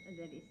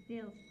that is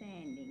still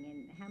standing,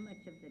 and how much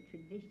of the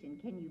tradition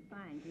can you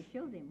find to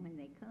show them when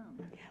they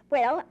come?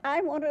 Well,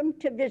 I want them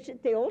to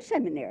visit the old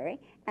seminary,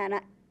 and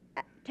I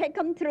take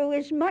them through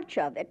as much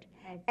of it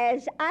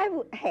as I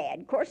had.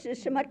 Of course,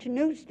 there's so much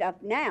new stuff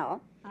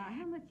now.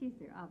 How much is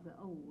there of the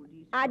old?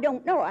 I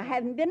don't know. I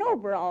haven't been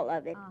over all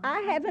of it.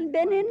 I haven't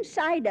been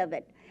inside of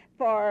it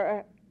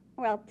for,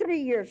 well, 3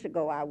 years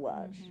ago I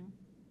was.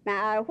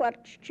 Now,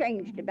 what's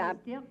changed about...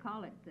 They still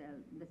call it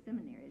the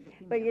seminary.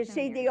 But you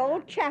see, the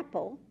old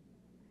chapel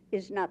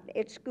is not,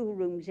 it's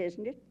schoolrooms,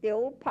 isn't it? The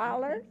old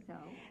parlor. I think so.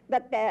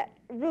 But the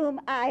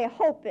room, I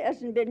hope,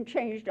 hasn't been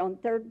changed on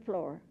 3rd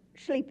floor,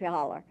 Sleepy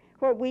Hollow,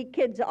 where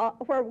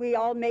we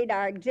all made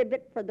our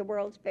exhibit for the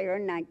World's Fair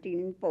in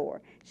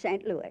 1904,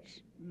 St.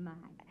 Louis. My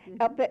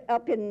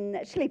Up in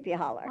Sleepy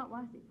Hollow. What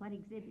was it? What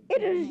exhibit?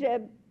 It is,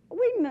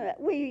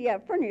 we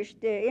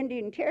furnished the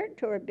Indian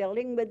Territory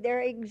building with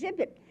their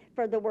exhibit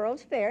for the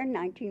World's Fair in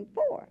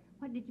 1904.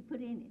 What did you put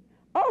in it?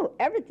 Oh,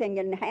 everything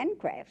in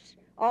handcrafts,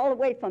 all the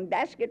way from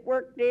basket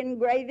work to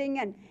engraving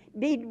and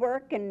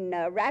beadwork and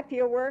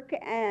raffia work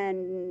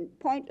and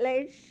point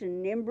lace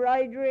and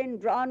embroidery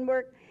and drawn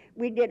work.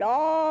 We did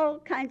all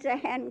kinds of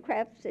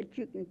handcrafts that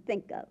you can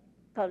think of,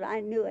 because I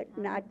knew it,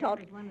 and I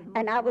taught,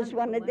 and I was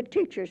one of the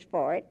teachers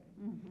for it,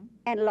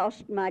 and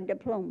lost my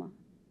diploma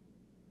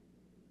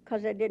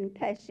because I didn't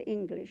pass the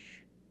English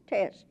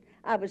test.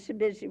 I was so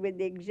busy with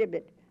the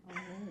exhibit.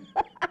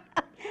 Oh.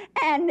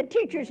 And the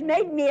teachers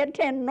made me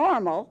attend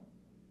normal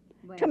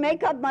Well, to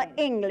make up my well,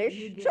 you English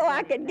did so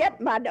I very could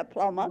get my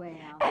diploma.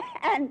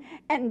 Well.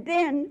 And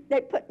then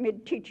they put me in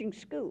teaching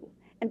school.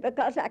 And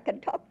because I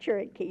could talk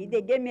Cherokee,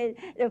 they gave me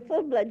the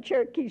full-blood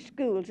Cherokee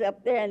schools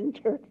up there in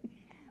Turkey.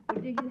 Well,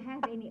 do you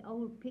have any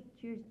old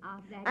pictures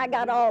of that I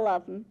got exhibit? all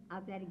of them.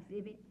 Of that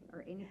exhibit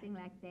or anything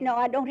like that? No,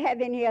 I don't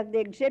have any of the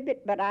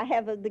exhibit, but I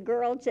have of the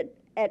girls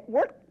that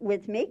worked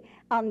with me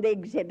on the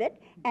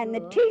exhibit and the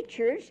Good.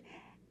 teachers.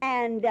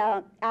 And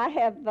I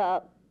have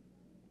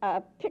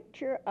a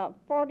picture of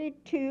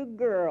 42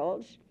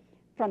 girls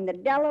from the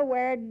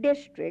Delaware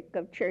district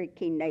of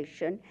Cherokee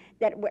Nation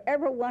that were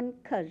everyone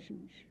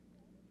cousins.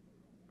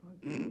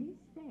 For goodness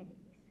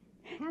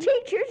sakes. How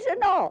Teachers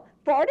and all,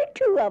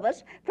 42 of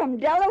us from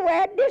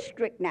Delaware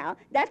district now.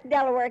 That's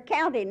Delaware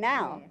County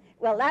now. Yes.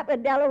 Well, that was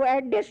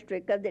Delaware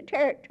district of the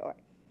territory.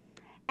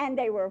 And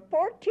they were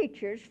 4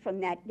 teachers from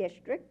that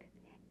district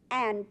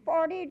and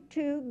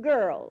 42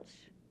 girls.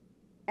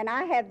 And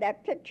I have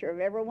that picture of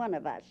every one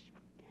of us.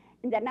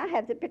 And then I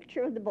have the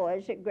picture of the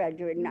boys that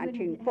graduated in you wouldn't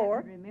 1904.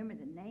 happen to remember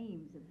the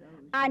names of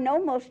those? I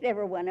know most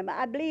every one of them.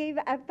 I believe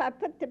if I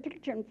put the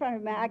picture in front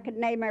of me, I could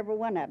name every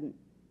one of them.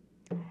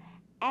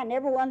 And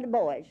every one of the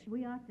boys.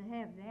 We ought to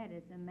have that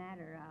as a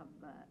matter of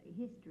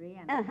history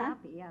and Uh-huh. a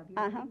copy of your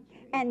Uh-huh.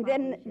 picture. And It's what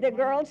then we should the have.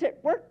 girls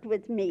that worked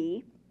with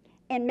me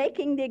in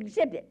making the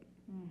exhibit,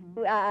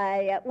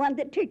 one of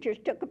the teachers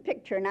took a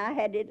picture and I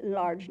had it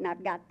enlarged and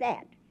I've got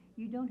that.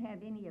 You don't have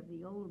any of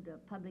the old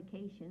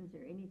publications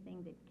or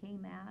anything that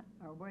came out,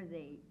 or were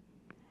they?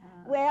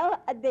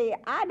 Well,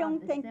 I don't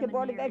the think the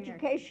Board of seminary or-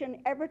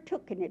 Education ever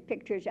took any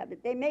pictures of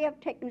it. They may have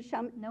taken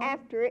some No.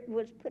 after it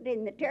was put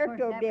in the Of course, territory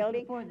that was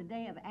building. before the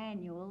day of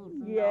annuals.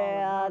 And all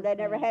Yeah, of they those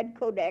never things. had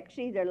Kodaks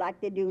either like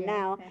they do Yes,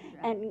 now. that's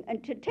right.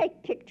 And to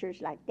take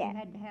pictures like You that.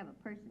 had to have a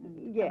person come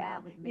Yeah,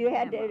 out with a you big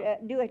had camera.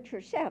 to do it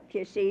yourself,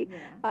 you see,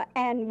 Yeah.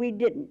 and we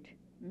didn't.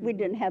 We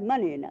didn't have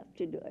money enough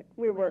to do it.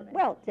 We weren't Mm-hmm.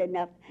 Well, wealthy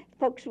enough.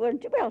 Folks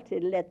weren't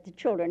wealthy to let the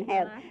children Well,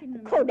 have I can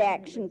remember Kodaks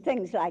when it and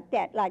things like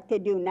that, like they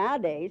do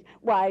nowadays.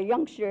 Why, a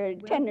youngster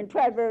 10 and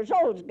 12 years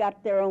old's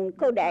got their own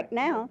Kodak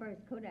now. The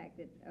first Kodak,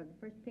 or the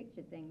first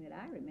picture thing that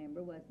I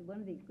remember was one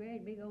of these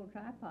great big old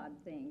tripod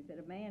things that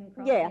a man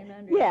crawled Yeah, in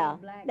under yeah,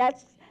 his black.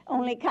 that's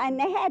only kind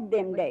they had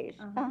them But- days.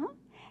 uh-huh.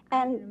 I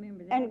can And,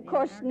 remember that and of in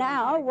course our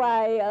now, days.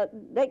 why,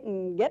 they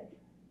can get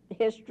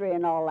history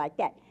and all like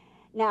that.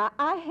 Now,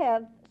 I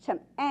have some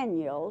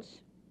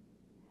annuals.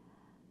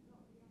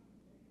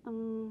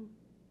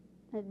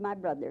 There's my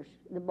brothers,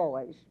 the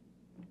boys.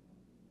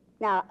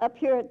 Now, up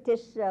here at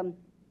this,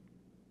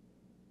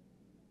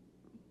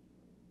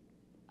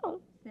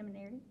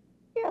 Seminary?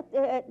 yeah,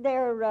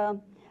 they're where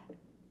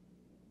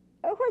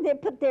they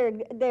put their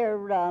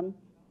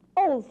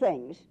old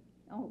things.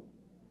 Oh,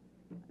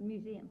 a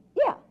museum.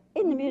 Yeah,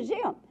 in the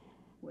museum.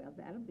 Well,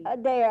 that'll be.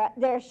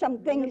 There's some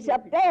things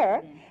up different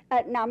there.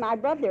 then. Now, my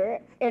brother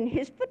and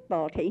his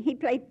football team, he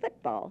played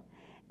football.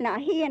 Now,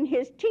 he and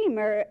his team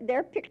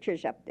their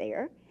pictures up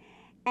there.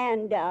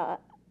 And,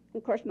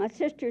 of course, my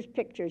sister's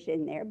picture's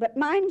in there, but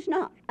mine's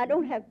not. I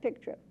don't have a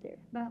picture up there.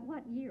 But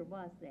what year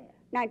was that?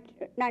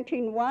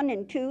 1901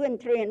 and 2 and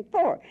 3 and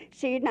 4.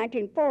 See,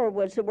 1904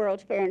 was the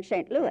World's Fair in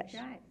St. Louis. That's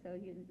right, so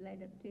you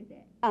led up to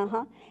that.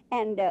 Uh-huh.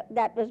 And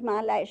that was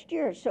my last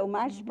year. So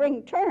my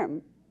spring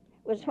term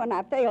was when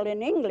I failed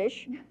in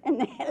English,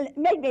 and they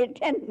made me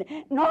attend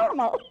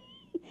normal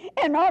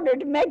in order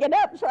to make it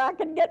up so I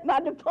could get my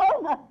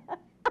diploma.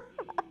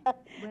 Well,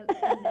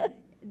 and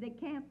the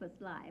campus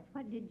life,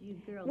 what did you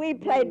girls We do?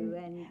 played,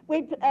 And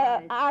boys?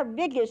 our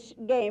biggest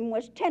game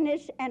was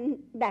tennis and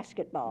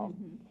basketball.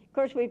 Of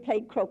course, we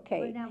played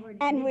croquet. Well, now,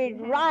 And did we'd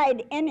you have-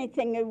 ride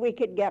anything that we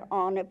could get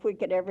on if we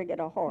could ever get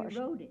a horse.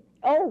 You rode it.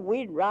 Oh,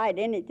 we'd ride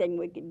anything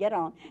we could get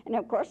on. And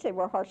of course, there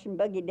were horse and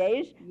buggy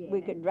days. We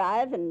Yes. could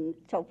drive and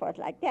so forth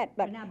like that.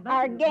 But Now,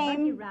 our buggy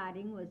game,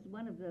 riding was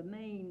one of the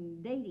main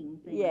dating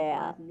things,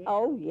 yeah. wasn't it?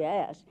 Oh,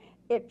 yes.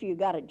 If you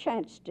got a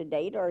chance to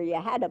date or you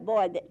had a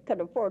boy that could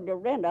afford to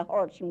rent a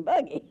horse and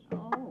buggy.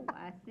 Oh,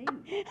 I see.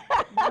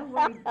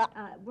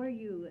 Now, were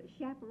you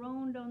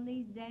chaperoned on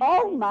these days?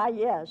 Oh, my,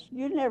 yes.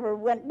 You never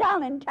went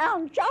down in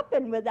town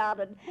shopping without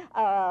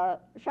a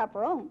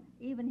chaperone.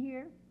 Even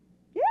here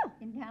Yeah.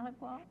 in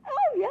Tahlequah?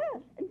 Oh,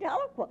 yes, in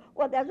Tahlequah.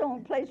 Well, that's the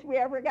only place we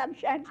ever got a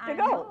chance to I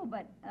go. know,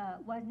 but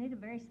wasn't it a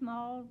very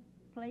small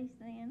place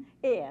then?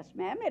 Yes,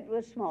 ma'am, it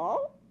was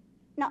small.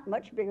 Not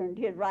much bigger than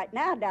it is right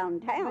now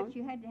downtown. But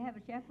you had to have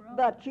a chaperone.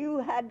 But you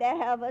had to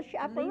have a to leave the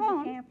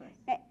chaperone. campus.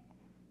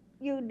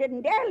 You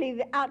didn't dare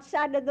leave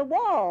outside of the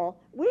wall.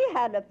 We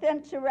had a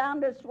fence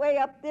around us way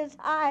up this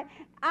high,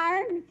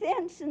 iron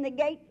fence, and the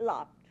gate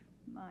locked.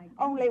 My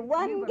Only goodness,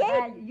 one you were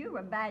gate. You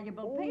were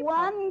valuable people.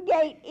 One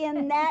gate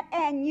in that,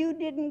 and you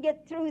didn't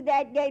get through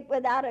that gate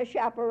without a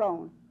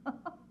chaperone.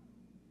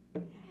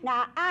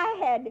 Now, I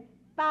had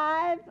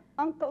 5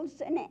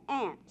 uncles and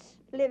aunts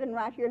living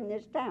right here in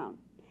this town.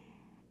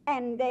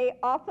 And they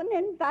often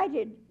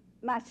invited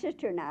my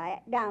sister and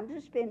I down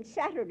to spend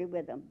Saturday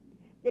with them.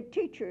 The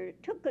teacher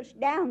took us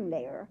down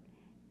there,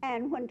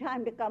 and when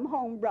time to come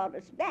home, brought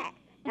us back.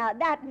 Now,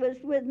 that was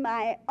with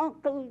my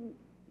Uncle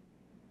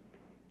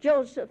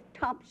Joseph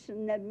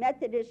Thompson, the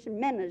Methodist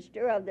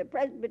minister of the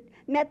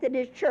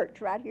Methodist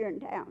Church right here in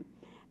town.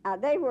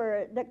 They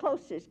were the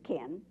closest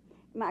kin.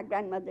 My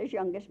grandmother's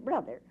youngest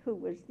brother, who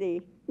was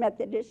the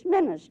Methodist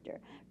minister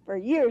for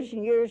years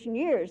and years and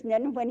years. And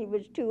then when he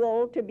was too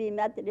old to be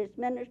Methodist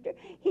minister,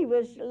 he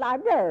was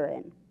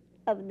librarian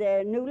of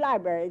the new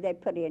library they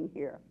put in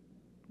here.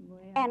 Well,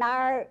 And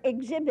our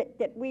exhibit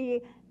that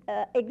we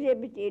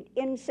exhibited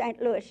in St.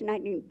 Louis in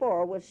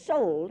 1904 was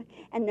sold,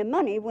 and the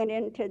money went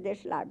into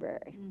this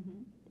library.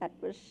 mhm. That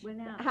was Well,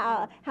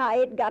 now, how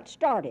it got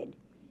started.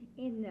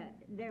 In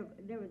there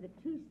were the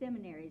two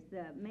seminaries,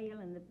 the male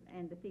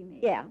and the female.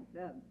 Yeah.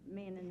 The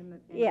men and the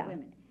Yeah.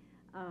 women.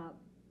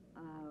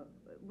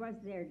 Was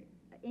there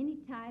any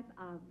type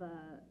of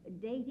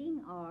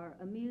dating or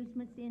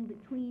amusements in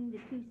between the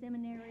two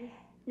seminaries?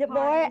 The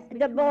Parties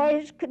between-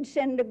 boys could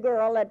send a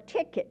girl a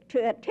ticket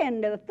to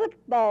attend a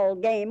football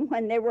game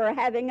when they were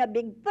having a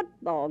big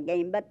football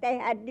game, but they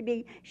had to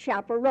be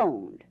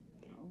chaperoned.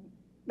 Oh.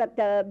 But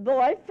the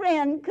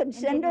boyfriend could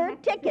send did he her a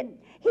have to ticket. send-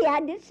 He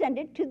had to send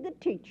it to the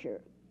teacher.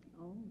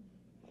 Oh.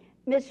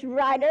 Miss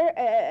Ryder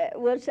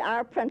was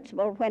our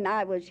principal when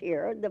I was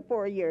here, the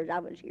 4 years I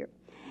was here.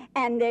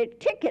 And the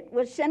ticket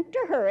was sent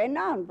to her in an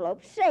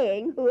envelope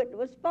saying who it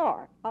was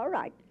for. All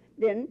right.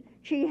 Then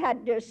she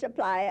had to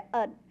supply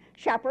a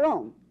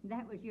chaperone.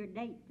 That was your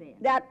date then?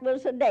 That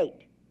was a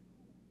date.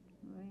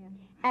 Well.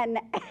 And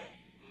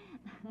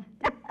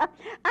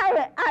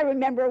I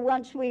remember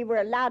once we were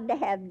allowed to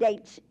have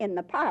dates in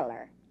the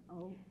parlor.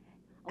 Oh.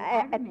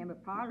 I Uh, remember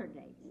parlor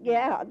dates.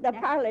 Yeah, the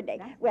That's- parlor date.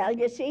 that's Well, right.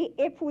 you see,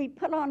 if we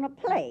put on a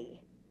play,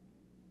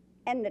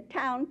 and the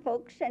town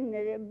folks and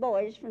the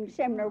boys from the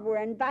seminar were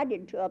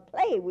invited to a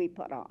play we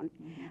put on,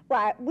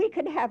 why, we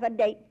could have a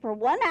date for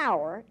 1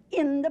 hour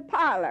in the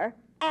parlor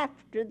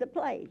after the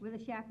play. With a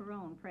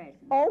chaperone present.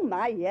 Oh,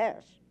 my,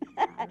 yes.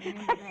 I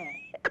remember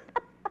that.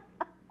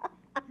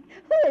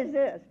 Who is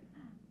this?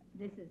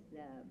 This is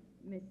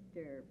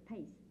Mr.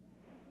 Pace.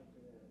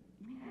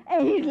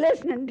 And he's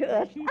listening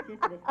to us. She's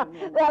just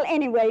listening in. Well,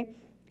 anyway,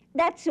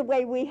 that's the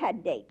way we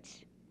had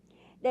dates.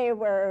 They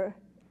were,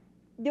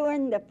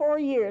 during the 4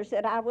 years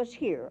that I was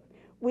here,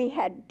 we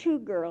had 2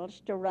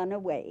 girls to run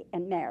away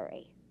and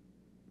marry.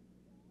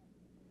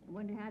 I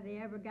wonder how they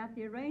ever got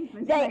the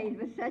arrangements They- made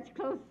with such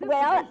close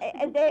Well,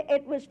 supervision.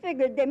 it was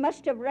figured they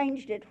must have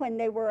arranged it when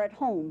they were at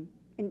home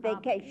in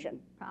Probably,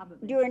 vacation,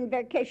 Probably. during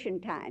vacation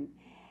time.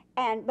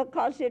 And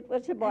because it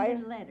was a boy,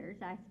 And the letters,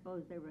 I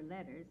suppose there were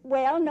letters.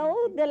 well,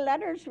 no, the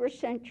letters were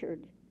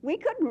censored. We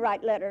couldn't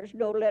write letters,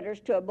 no letters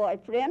to a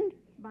boyfriend.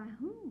 By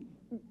whom?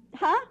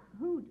 Huh?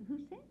 Who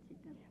censored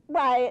them?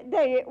 Why,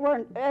 they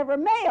weren't ever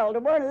mailed. They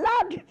weren't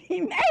allowed to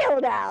be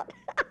mailed out.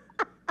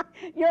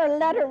 Your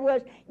letter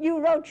was, you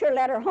wrote your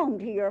letter home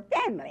to your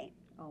family,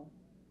 Oh.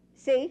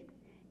 see?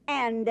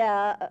 And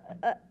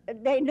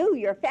they knew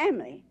your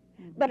family.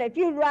 But if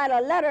you'd write a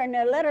letter and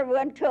the letter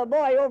went to a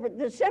boy over at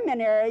the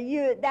seminary,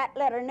 that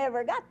letter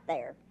never got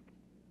there.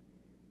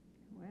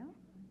 Well,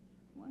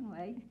 one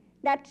way.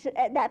 That's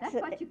That's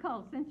what you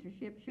call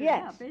censorship, sure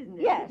yes, enough, isn't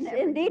it? yes, Never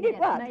indeed it get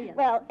was. mail.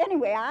 Well,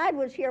 anyway, I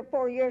was here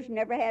 4 years,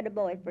 never had a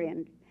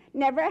boyfriend,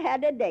 never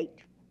had a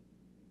date.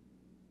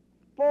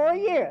 4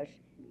 years.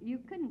 You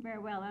couldn't very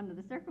well under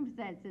the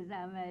circumstances,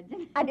 I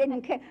imagine. I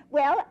didn't care.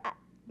 Well,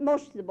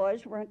 most of the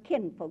boys were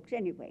kin folks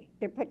anyway.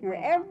 They're putting her,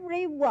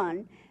 every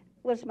one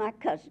was my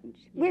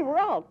cousins. We Yeah. were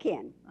all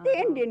kin. The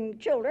Uh-huh. Indian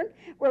children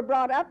were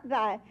brought up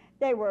by,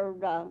 there were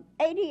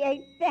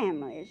 88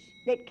 families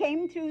that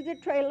came through the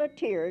Trail of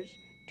Tears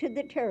to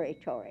the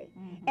territory.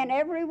 Mhm. And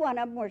every one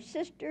of them were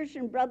sisters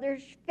and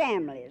brothers'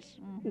 families,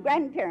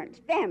 grandparents'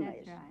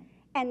 families. That's right.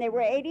 And there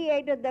were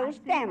 88 of those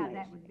I see how families.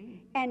 that would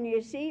be. And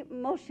you see,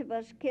 most of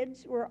us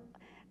kids were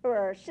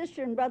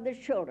sister and brother's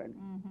children.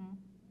 Mm-hmm.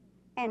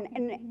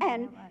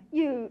 And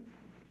you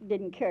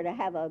didn't care to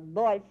have a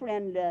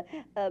boyfriend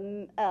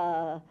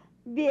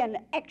being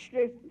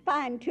extra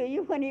fine to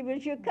you when he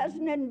was your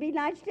cousin and be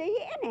nice to you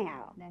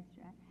anyhow. That's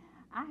right.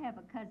 I have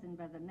a cousin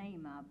by the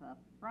name of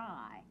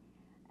Fry,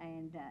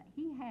 and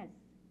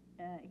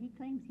he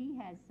claims he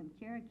has some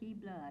Cherokee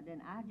blood,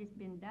 and I've just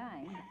been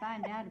dying to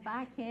find out if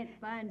I can't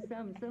find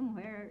some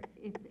somewhere.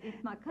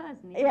 If my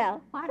cousin is, Yeah,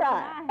 why Fry.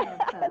 don't I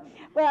have some?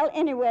 Well,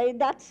 anyway,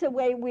 that's the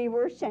way we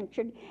were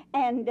censured.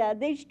 And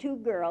these 2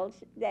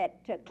 girls that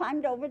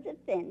climbed over the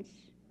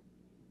fence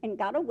and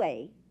got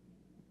away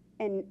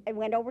and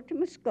went over to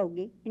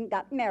Muskogee and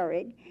got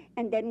married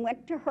and then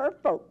went to her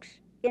folks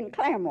in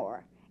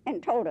Claremore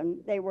and told them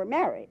they were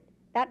married.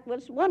 That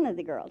was one of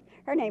the girls.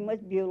 Her name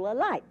was Beulah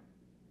Light.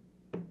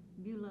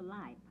 Beulah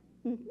Light.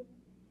 Mhm.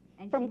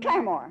 And From she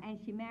Claremore. And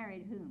she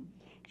married whom?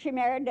 She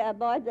married a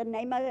boy, the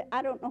name of,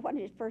 I don't know what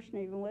his first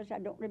name was, I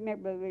don't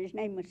remember, but his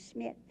name was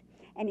Smith.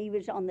 And he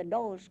was on the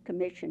Dawes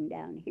Commission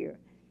down here.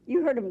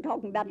 You heard him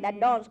talking about that Yeah.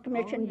 Dawes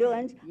Commission Oh, yeah,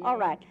 doings? All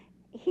yeah. right.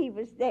 He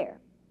was there,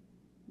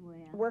 Well,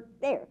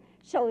 worked there.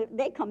 So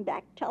they come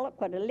back to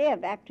Tahlequah to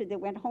live after they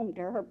went home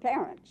to her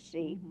parents,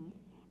 see? mhm.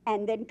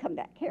 And then come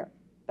back here.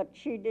 but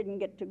she didn't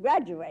get to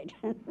graduate.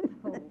 Oh.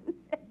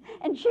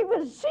 And she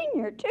was a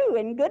senior, too,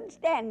 in good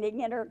standing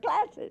in her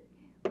classes.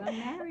 Well,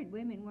 married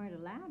women weren't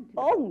allowed to.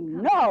 Oh,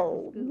 come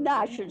no, back to school no,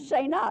 I then. should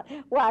say not.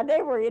 Why,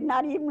 they were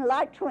not even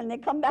liked when they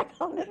come back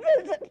on a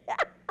visit.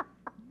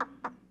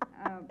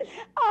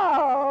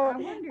 Oh. I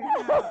wonder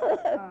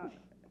how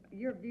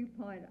your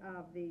viewpoint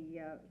of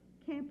the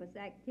campus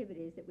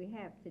activities that we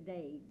have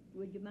today.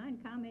 Would you mind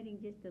commenting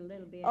just a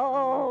little bit?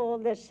 Oh,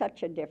 there's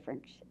such a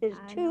difference. There's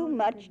I too know there's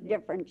much a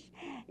difference.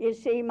 You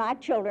see, my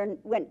children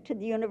went to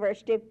the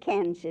University of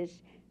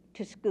Kansas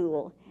to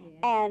school.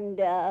 Yeah. And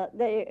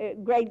the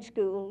grade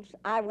schools,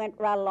 I went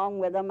right along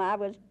with them. I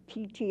was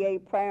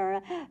PTA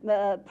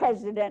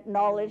president and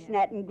all this and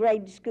that in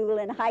grade school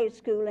and high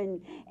school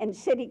and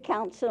city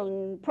council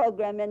and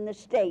program in the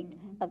state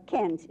of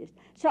Kansas.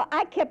 So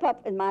I kept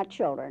up with my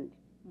children.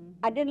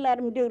 I didn't let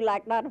them do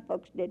like a lot of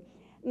folks did.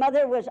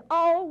 Mother was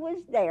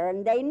always there,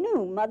 and they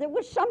knew Mother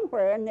was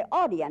somewhere in the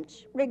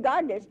audience,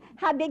 regardless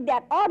how big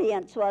that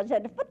audience was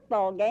at a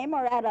football game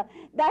or at a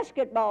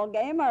basketball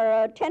game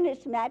or a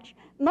tennis match.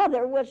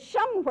 Mother was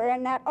somewhere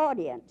in that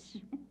audience.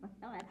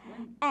 Well, that's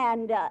wonderful.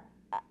 And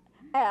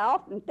I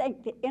often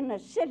think that in a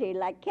city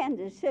like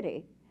Kansas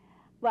City,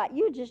 well,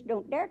 you just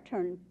don't dare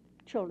turn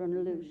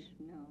children loose.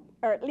 No.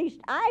 Or at least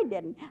I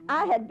didn't.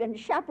 I had been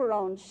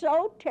chaperoned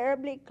so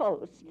terribly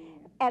close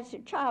as a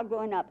child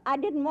growing up. I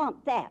didn't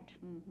want that.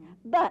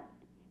 But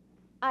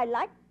I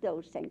liked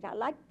those things. I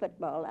liked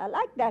football. I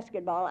liked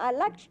basketball. I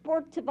liked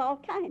sports of all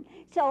kinds.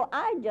 So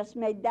I just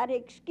made that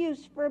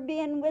excuse for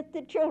being with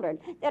the children.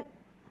 That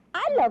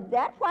I love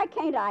that. Why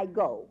can't I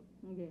go?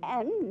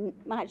 And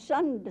my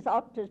son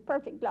thought it was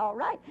perfectly all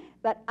right.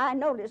 But I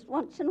noticed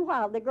once in a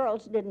while the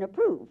girls didn't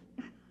approve.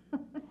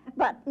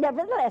 But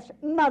nevertheless,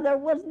 Mother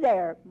was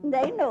there.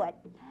 They knew it.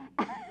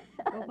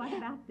 Well, what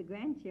about the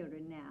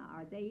grandchildren now?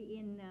 Are they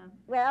in?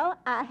 Well,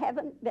 I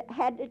haven't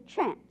had a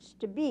chance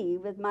to be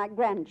with my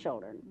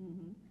grandchildren.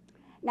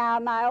 Now,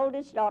 my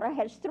oldest daughter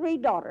has 3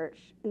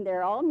 daughters, and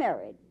they're all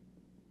married.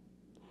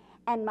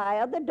 And my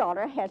other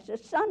daughter has a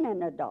son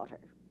and a daughter.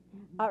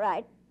 All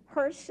right,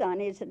 her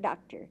son is a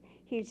doctor.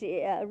 He's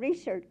a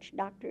research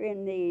doctor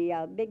in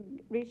the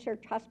big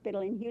research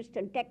hospital in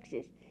Houston,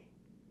 Texas.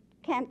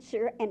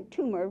 Cancer and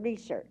tumor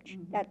research.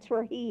 That's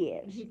where he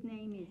is. His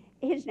name is?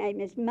 His name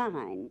is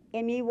Mine,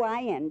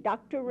 M-E-Y-N,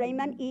 Dr.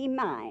 Raymond E.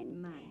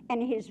 Mine. Mine.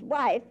 And his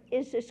wife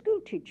is a school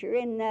teacher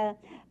in the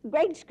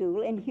grade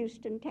school in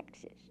Houston,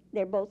 Texas.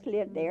 They both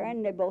live there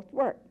and they both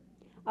work.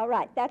 All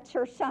right, that's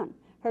her son.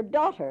 Her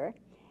daughter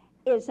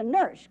is a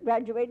nurse,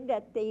 graduated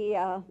at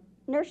the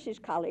Nurses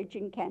College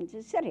in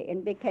Kansas City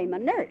and became a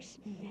nurse.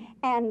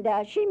 And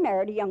she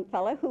married a young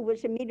fellow who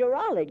was a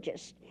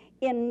meteorologist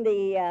in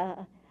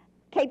the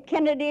Cape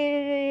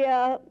Kennedy,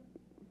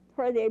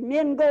 where the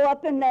men go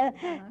up in the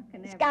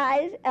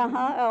skies.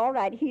 All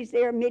right, he's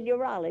their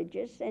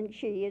meteorologist, and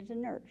she is a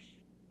nurse.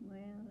 Well,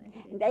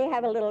 And they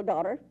have a little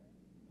daughter,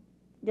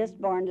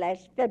 just born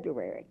last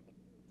February.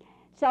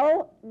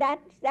 So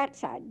that's that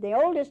side. The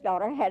oldest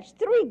daughter has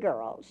 3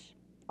 girls,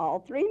 all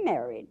 3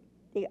 married.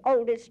 The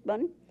oldest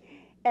one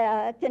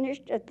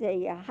finished at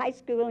the high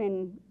school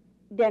in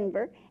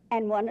Denver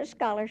and won a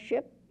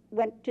scholarship,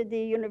 went to the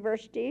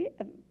University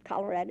of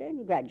Colorado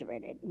and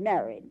graduated,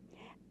 married.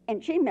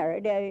 And she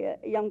married a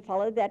young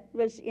fellow that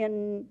was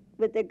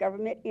with the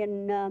government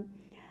in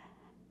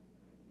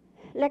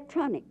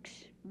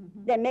electronics.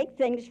 They make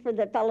things for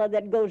the fellow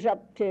that goes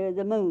up to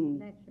the moon.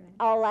 that's right.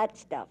 All that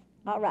stuff.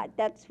 All right,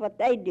 that's what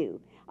they do.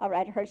 All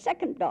right, her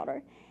second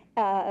daughter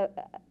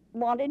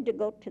wanted to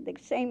go to the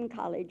same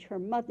college her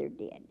mother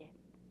did.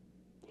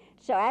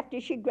 So after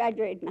she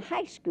graduated in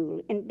high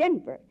school in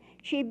Denver,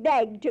 she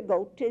begged to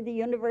go to the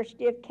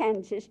University of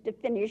Kansas to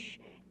finish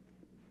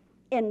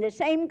in the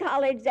same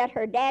college that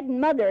her dad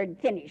and mother had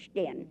finished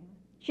in.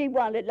 She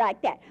wanted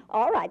like that.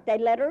 All right, they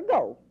let her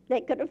go.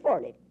 They could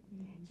afford it.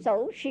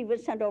 So she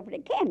was sent over to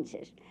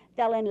Kansas,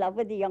 fell in love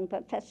with a young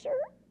professor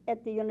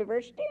at the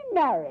university and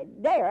married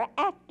there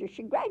after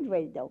she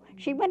graduated, though.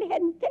 She went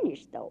ahead and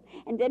finished, though,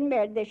 and then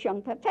married this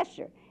young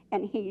professor.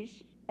 And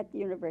he's at the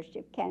University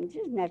of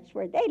Kansas, and that's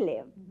where they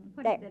live.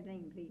 What There. is that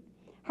name, please?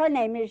 Her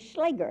name is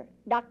Slager,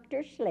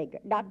 Dr. Slager.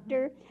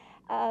 Dr.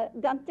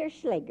 Gunther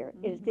Slager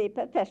is the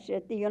professor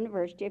at the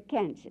University of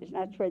Kansas.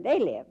 That's where they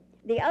live.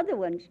 The other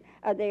ones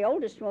are the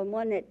oldest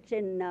one that's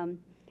in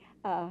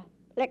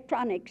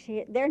electronics.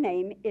 Their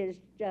name is,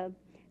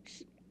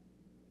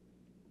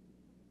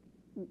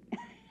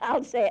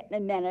 I'll say it in a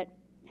minute,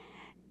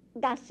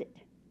 Gossett.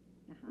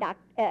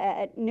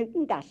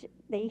 Newton Gossett.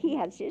 He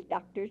has his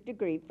doctor's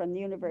degree from the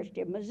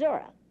University of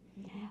Missouri.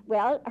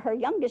 Well, her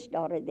youngest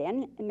daughter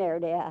then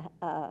married a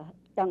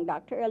young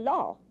doctor of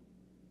law,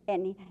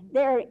 and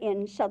they're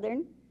in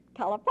Southern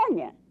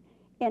California,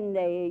 in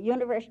the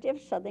University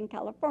of Southern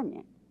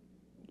California,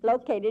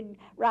 located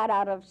right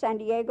out of San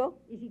Diego.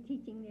 Is he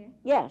teaching there?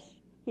 Yes,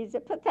 he's a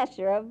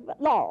professor of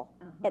law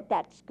at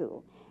that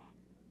school.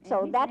 And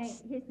So his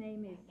that's, his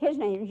name is? his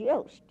name is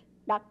Yost,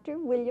 Dr.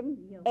 William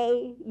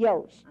A.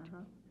 Yost.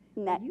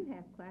 And Well, that, you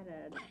have quite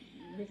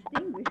a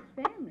distinguished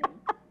family.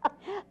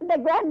 The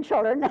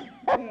grandchildren.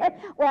 Yes.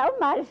 Well,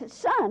 my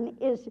son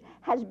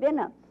has been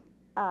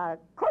a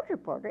court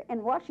reporter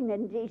in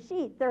Washington,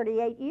 D.C.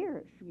 38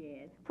 years.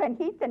 Yes. When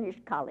he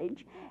finished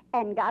college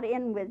and got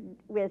in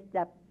with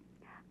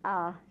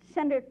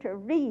Senator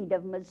Reed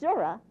of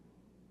Missouri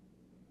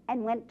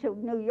and went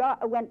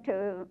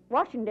to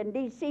Washington,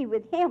 D.C.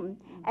 with him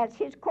as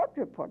his court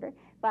reporter.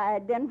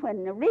 But then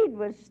when Reed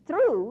was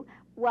through,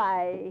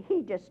 why,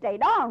 he just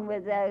stayed on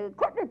with the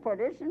court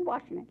reporters in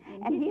Washington.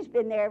 And he's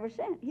been there ever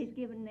since. His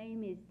given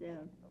name is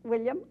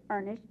William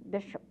Ernest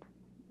Bishop.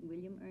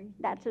 William Ernest.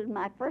 That's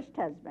my first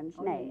husband's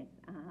name.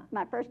 Yes.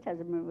 My first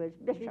husband was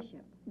Bishop.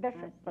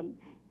 Bishop. And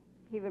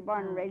he was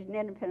born and raised in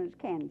Independence,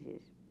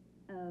 Kansas.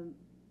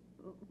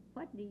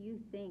 What do you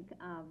think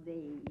of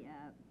the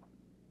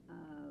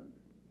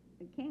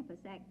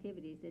campus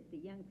activities that the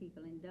young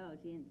people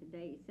indulge in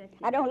today,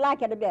 I don't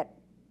like it a bit.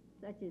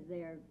 such as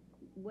their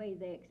way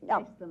they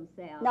express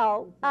themselves?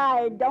 No,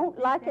 I don't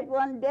like it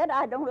one bit.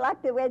 I don't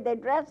like the way they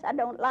dress. I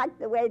don't like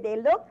the way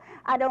they look.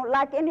 I don't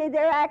like any of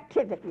their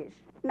activities.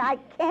 And I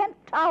can't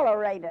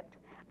tolerate it.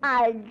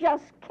 I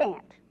just can't.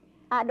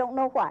 I don't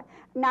know why.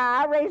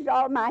 Now, I raised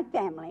all my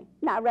family.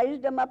 And I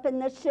raised them up in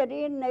the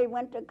city, and they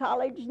went to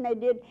college, and they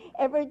did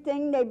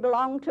everything. They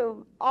belonged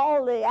to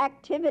all the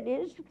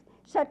activities,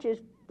 such as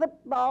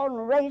football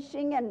and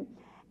racing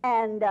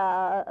and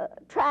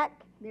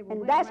track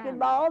and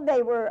basketball.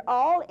 They were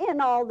all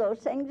in all those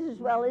things, as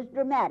well as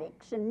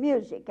dramatics and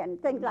music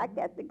and things like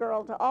that. The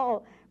girls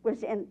all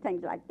was in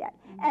things like that.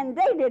 And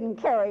they didn't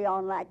carry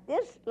on like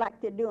this, like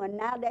they're doing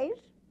nowadays.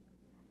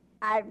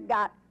 I've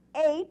got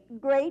 8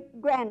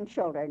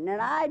 great-grandchildren,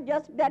 and I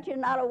just bet you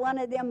not a one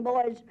of them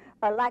boys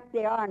are like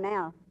they are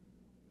now.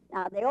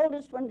 Now, the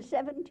oldest one's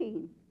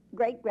 17,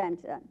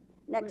 great-grandson.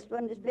 Next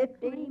one is 15.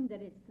 They claim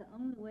that it's the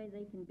only way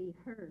they can be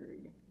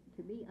heard,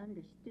 to be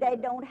understood. They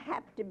don't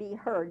have to be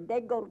heard. They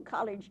go to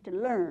college to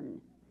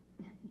learn.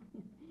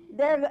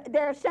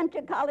 They're sent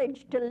to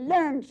college to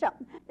learn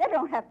something. They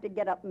don't have to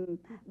get up and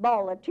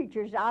bawl the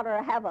teachers out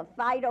or have a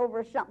fight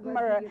over something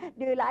or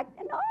do like,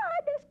 no, I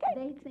just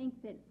can't. They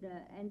think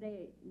that, and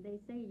they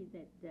say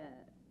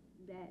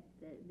that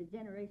the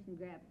generation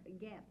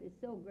gap is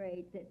so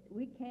great that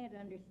we can't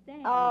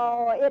understand.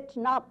 Oh, it's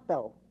not,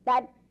 though.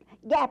 That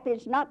gap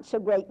is not so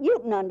great. You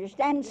can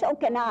understand, so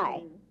can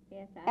I.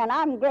 Yes, And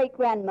I'm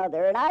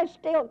great-grandmother, and I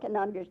still can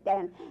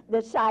understand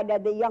the side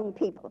of the young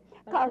people.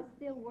 But I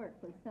still work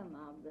with some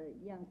of the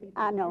young people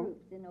I know.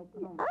 groups in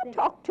Oklahoma I City.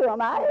 talk to them.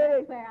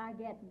 That's where I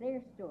get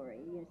their story,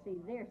 you see,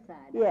 their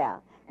side. Yeah.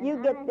 And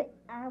You get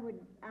I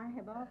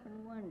have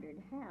often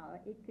wondered how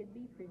it could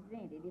be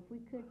presented, if we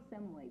could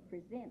some way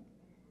present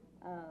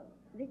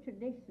the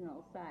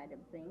traditional side of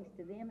things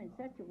to them in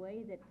such a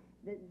way that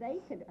they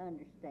could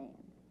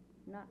understand.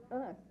 Not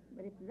us,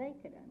 but if they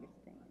could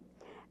understand.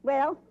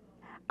 Well,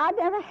 I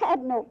never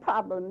had no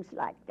problems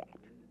like that.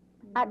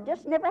 No. I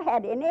just never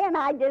had any, and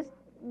I just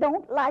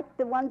don't like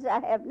the ones I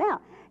have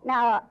now.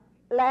 Now,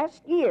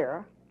 last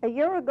year, a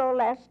year ago,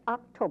 last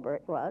October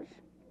it was,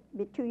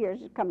 be 2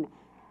 years is coming.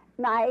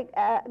 My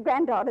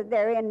granddaughter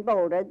there in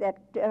Boulder, that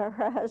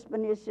her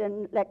husband is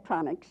in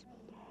electronics,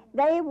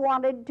 they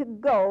wanted to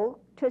go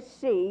to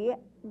see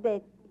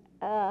the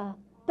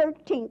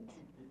 13th,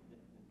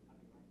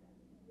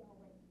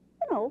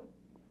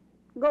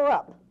 go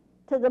up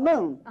to the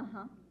moon.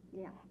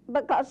 Yeah.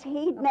 Because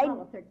he made,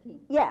 Apollo 13.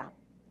 yeah,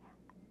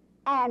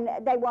 and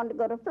they wanted to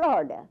go to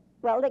Florida.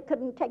 Well, they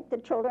couldn't take the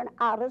children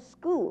out of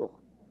school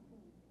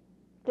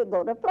to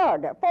go to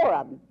Florida, 4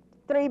 of them,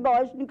 3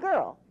 boys and a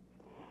girl.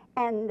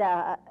 And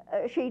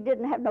she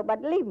didn't have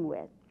nobody to leave them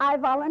with. I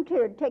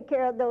volunteered to take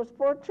care of those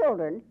 4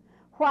 children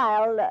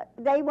while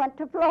they went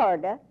to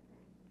Florida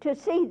to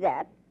see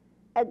that,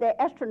 the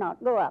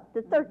astronaut go up,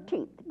 the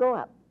 13th, go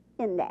up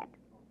in that.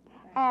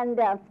 And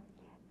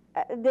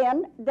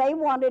then they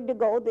wanted to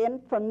go then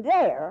from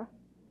there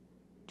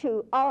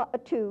to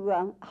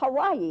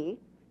Hawaii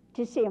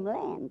to see him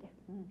land.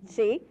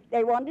 See,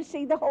 they wanted to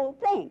see the whole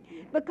thing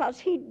because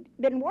he'd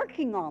been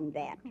working on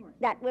that.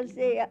 That was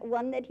the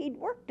one that he'd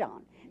worked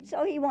on.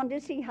 So he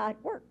wanted to see how it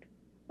worked.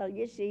 Well,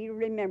 you see,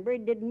 remember,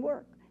 it didn't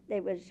work.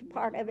 There was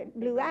part of it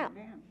blew out.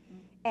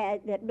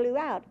 That blew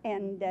out,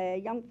 and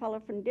a young fellow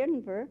from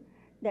Denver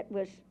that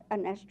was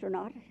an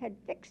astronaut had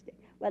fixed it.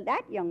 Well,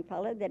 that young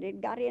fellow that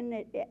had got in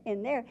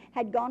there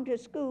had gone to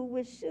school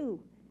with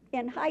Sue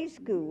in high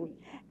school.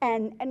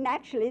 And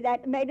naturally,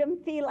 that made them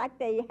feel like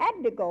they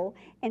had to go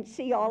and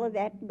see all of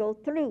that go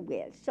through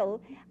with.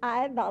 So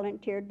I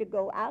volunteered to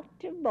go out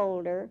to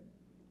Boulder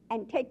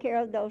and take care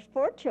of those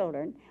 4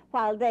 children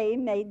while they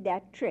made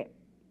that trip.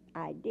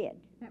 I did.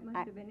 That must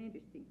have been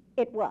interesting.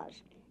 It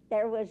was.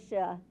 There was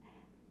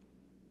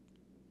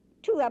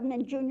 2 of them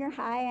in junior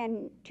high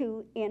and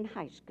 2 in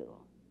high school.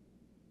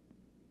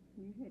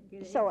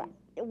 So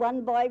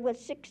one boy was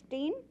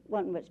 16,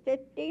 one was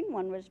 15,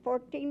 one was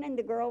 14, and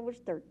the girl was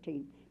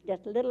 13.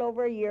 Just a little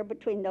over a year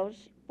between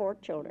those 4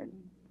 children.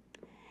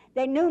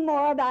 They knew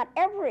more about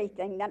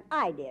everything than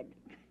I did.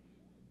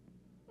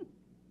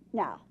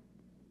 Now,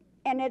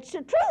 and it's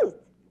the truth.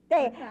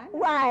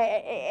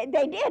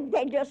 They did.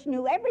 They just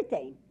knew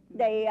everything.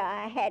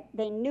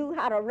 They knew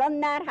how to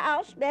run that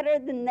house better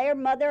than their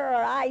mother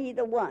or I,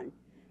 either one.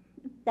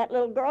 That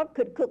little girl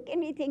could cook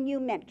anything you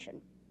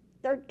mentioned.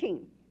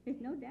 13.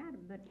 There's no doubt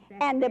about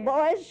that. And the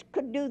boys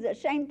could do the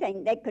same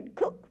thing. They could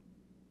cook,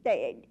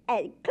 they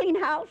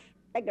clean house,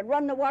 they could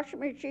run the washing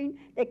machine,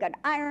 they could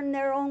iron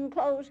their own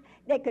clothes,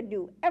 they could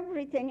do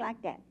everything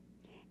like that.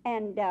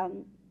 And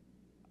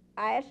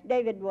I asked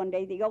David one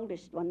day, the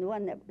oldest one, the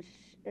one that was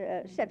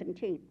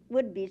 17,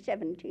 would be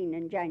 17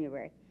 in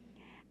January.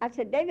 I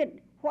said,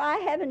 David, why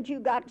haven't you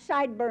got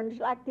sideburns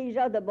like these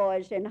other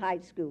boys in high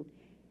school?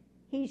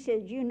 He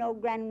says, you know,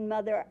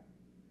 grandmother,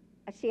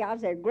 see, I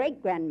was their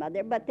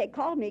great-grandmother, but they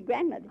called me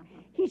grandmother.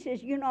 He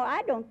says, you know,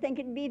 I don't think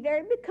it'd be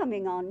very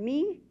becoming on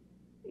me.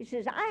 He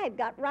says, I have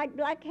got right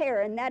black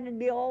hair, and that'd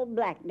be all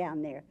black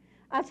down there.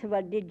 I said,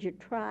 well, did you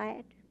try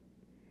it?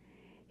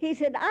 He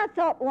said, I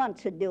thought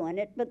once of doing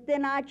it, but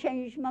then I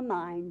changed my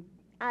mind.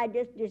 I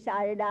just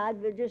decided I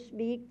would just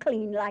be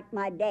clean like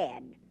my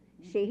dad.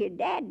 See, his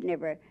dad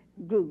never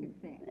grew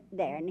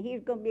there, and he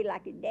was going to be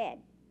like his dad.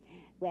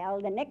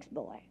 Well, the next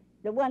boy,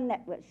 the one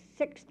that was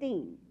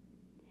 16,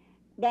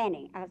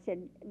 Danny, I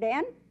said,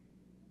 Dan,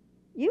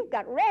 you've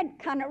got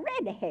kind of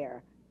red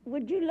hair.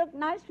 Would you look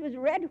nice with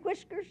red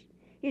whiskers?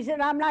 He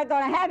said, I'm not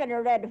going to have any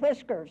red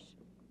whiskers.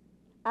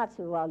 I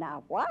said, well,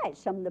 now, why?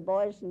 Some of the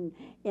boys in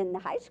the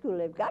high school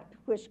have got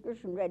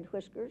whiskers and red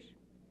whiskers.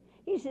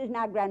 He says,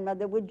 now,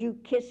 grandmother, would you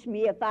kiss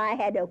me if I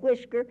had a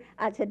whisker?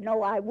 I said,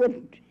 no, I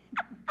wouldn't.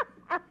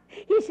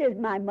 He says,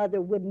 my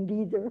mother wouldn't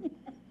either.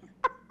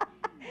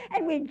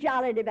 And we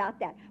jollied about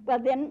that. Well,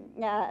 then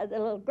the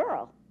little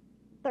girl,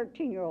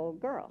 13-year-old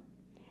girl,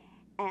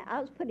 I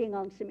was putting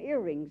on some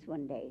earrings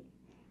one day,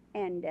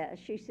 and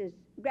she says,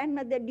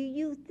 grandmother, do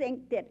you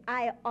think that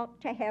I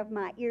ought to have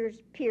my ears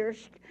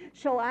pierced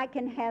so I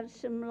can have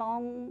some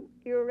long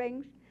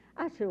earrings?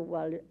 I said,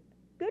 well,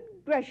 good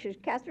gracious,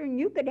 Catherine,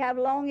 you could have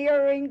long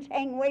earrings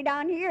hang way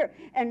down here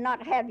and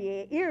not have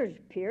your ears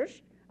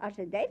pierced. I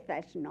said, they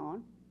fasten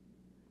on.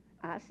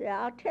 I said,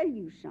 I'll tell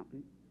you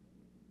something.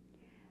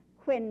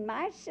 When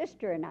my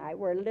sister and I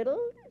were little,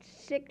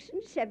 6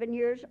 and 7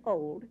 years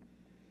old,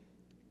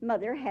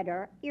 Mother had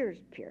our ears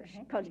pierced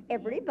because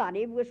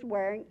everybody was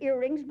wearing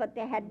earrings, but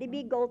they had to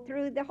go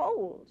through the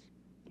holes.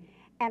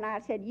 And I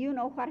said, you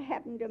know what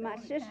happened to my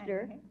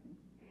sister?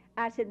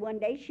 I said, one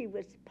day she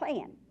was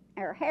playing.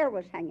 Her hair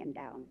was hanging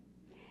down.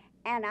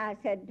 And I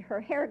said,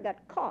 her hair got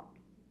caught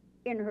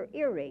in her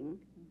earring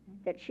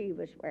that she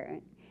was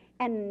wearing.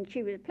 And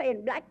she was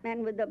playing black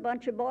man with a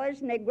bunch of boys,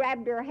 and they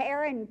grabbed her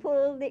hair and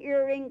pulled the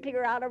earring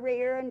clear out of her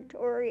ear and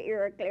tore her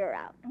ear clear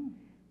out.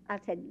 I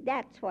said,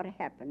 that's what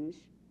happens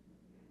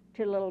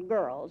to little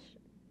girls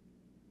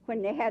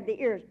when they have the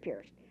ears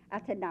pierced.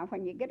 I said, now,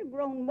 when you get a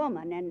grown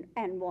woman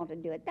and want to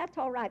do it, that's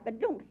all right,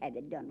 but don't have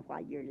it done while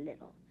you're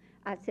little.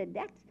 I said,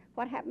 that's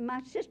what happened to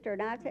my sister.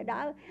 And I said,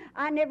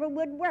 I never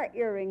would wear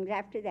earrings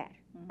after that.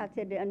 I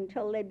said,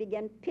 until they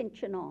began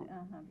pinching on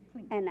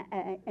and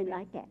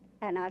like that.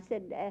 And I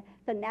said,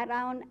 from that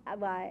on,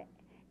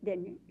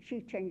 then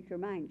she changed her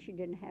mind. She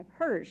didn't have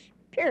hers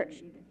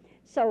pierced.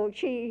 So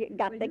she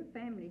got your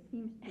family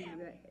seems to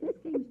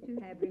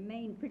have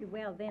remained pretty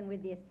well then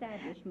with the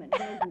establishment,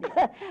 doesn't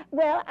it?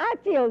 Well, I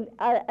feel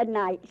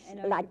nice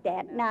like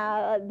that.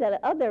 Now,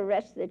 the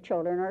rest of the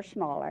children are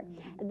smaller.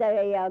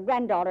 The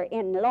granddaughter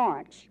in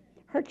Lawrence,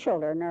 her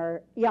children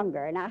are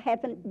younger, and I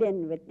haven't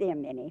been with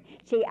them any.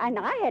 See, and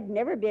I had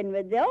never been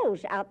with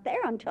those out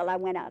there until I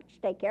went out to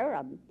take care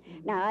of them.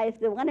 Now, if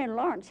the one in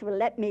Lawrence will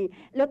let me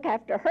look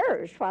after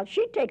hers while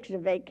she takes a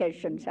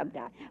vacation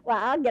sometime, well,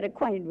 I'll get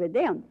acquainted with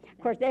them. Of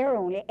course, they're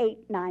only 8,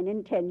 9,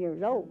 and 10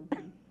 years old.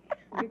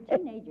 You're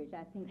teenagers,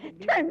 I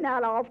think. Turn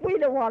that off. We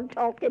don't want to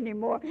talk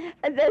anymore.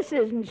 This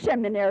isn't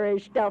seminary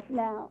stuff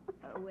now.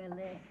 Well,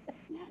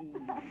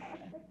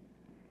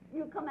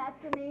 you come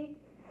after me.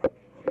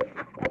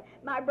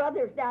 My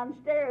brother's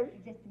downstairs.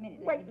 Just a minute.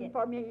 Waiting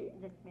for me.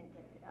 Just a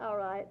minute. All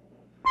right.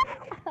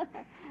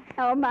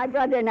 Oh, my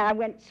brother and I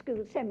went to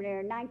school seminary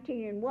in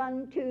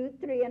 1901, 2,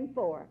 3, and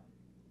 4.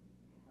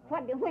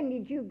 When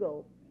did you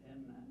go?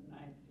 In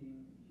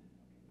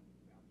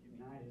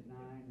 1999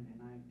 and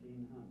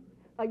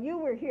 1900. Oh, you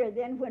were here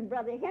then when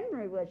Brother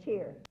Henry was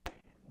here.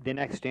 The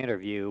next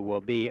interview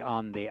will be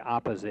on the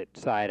opposite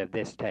side of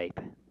this tape.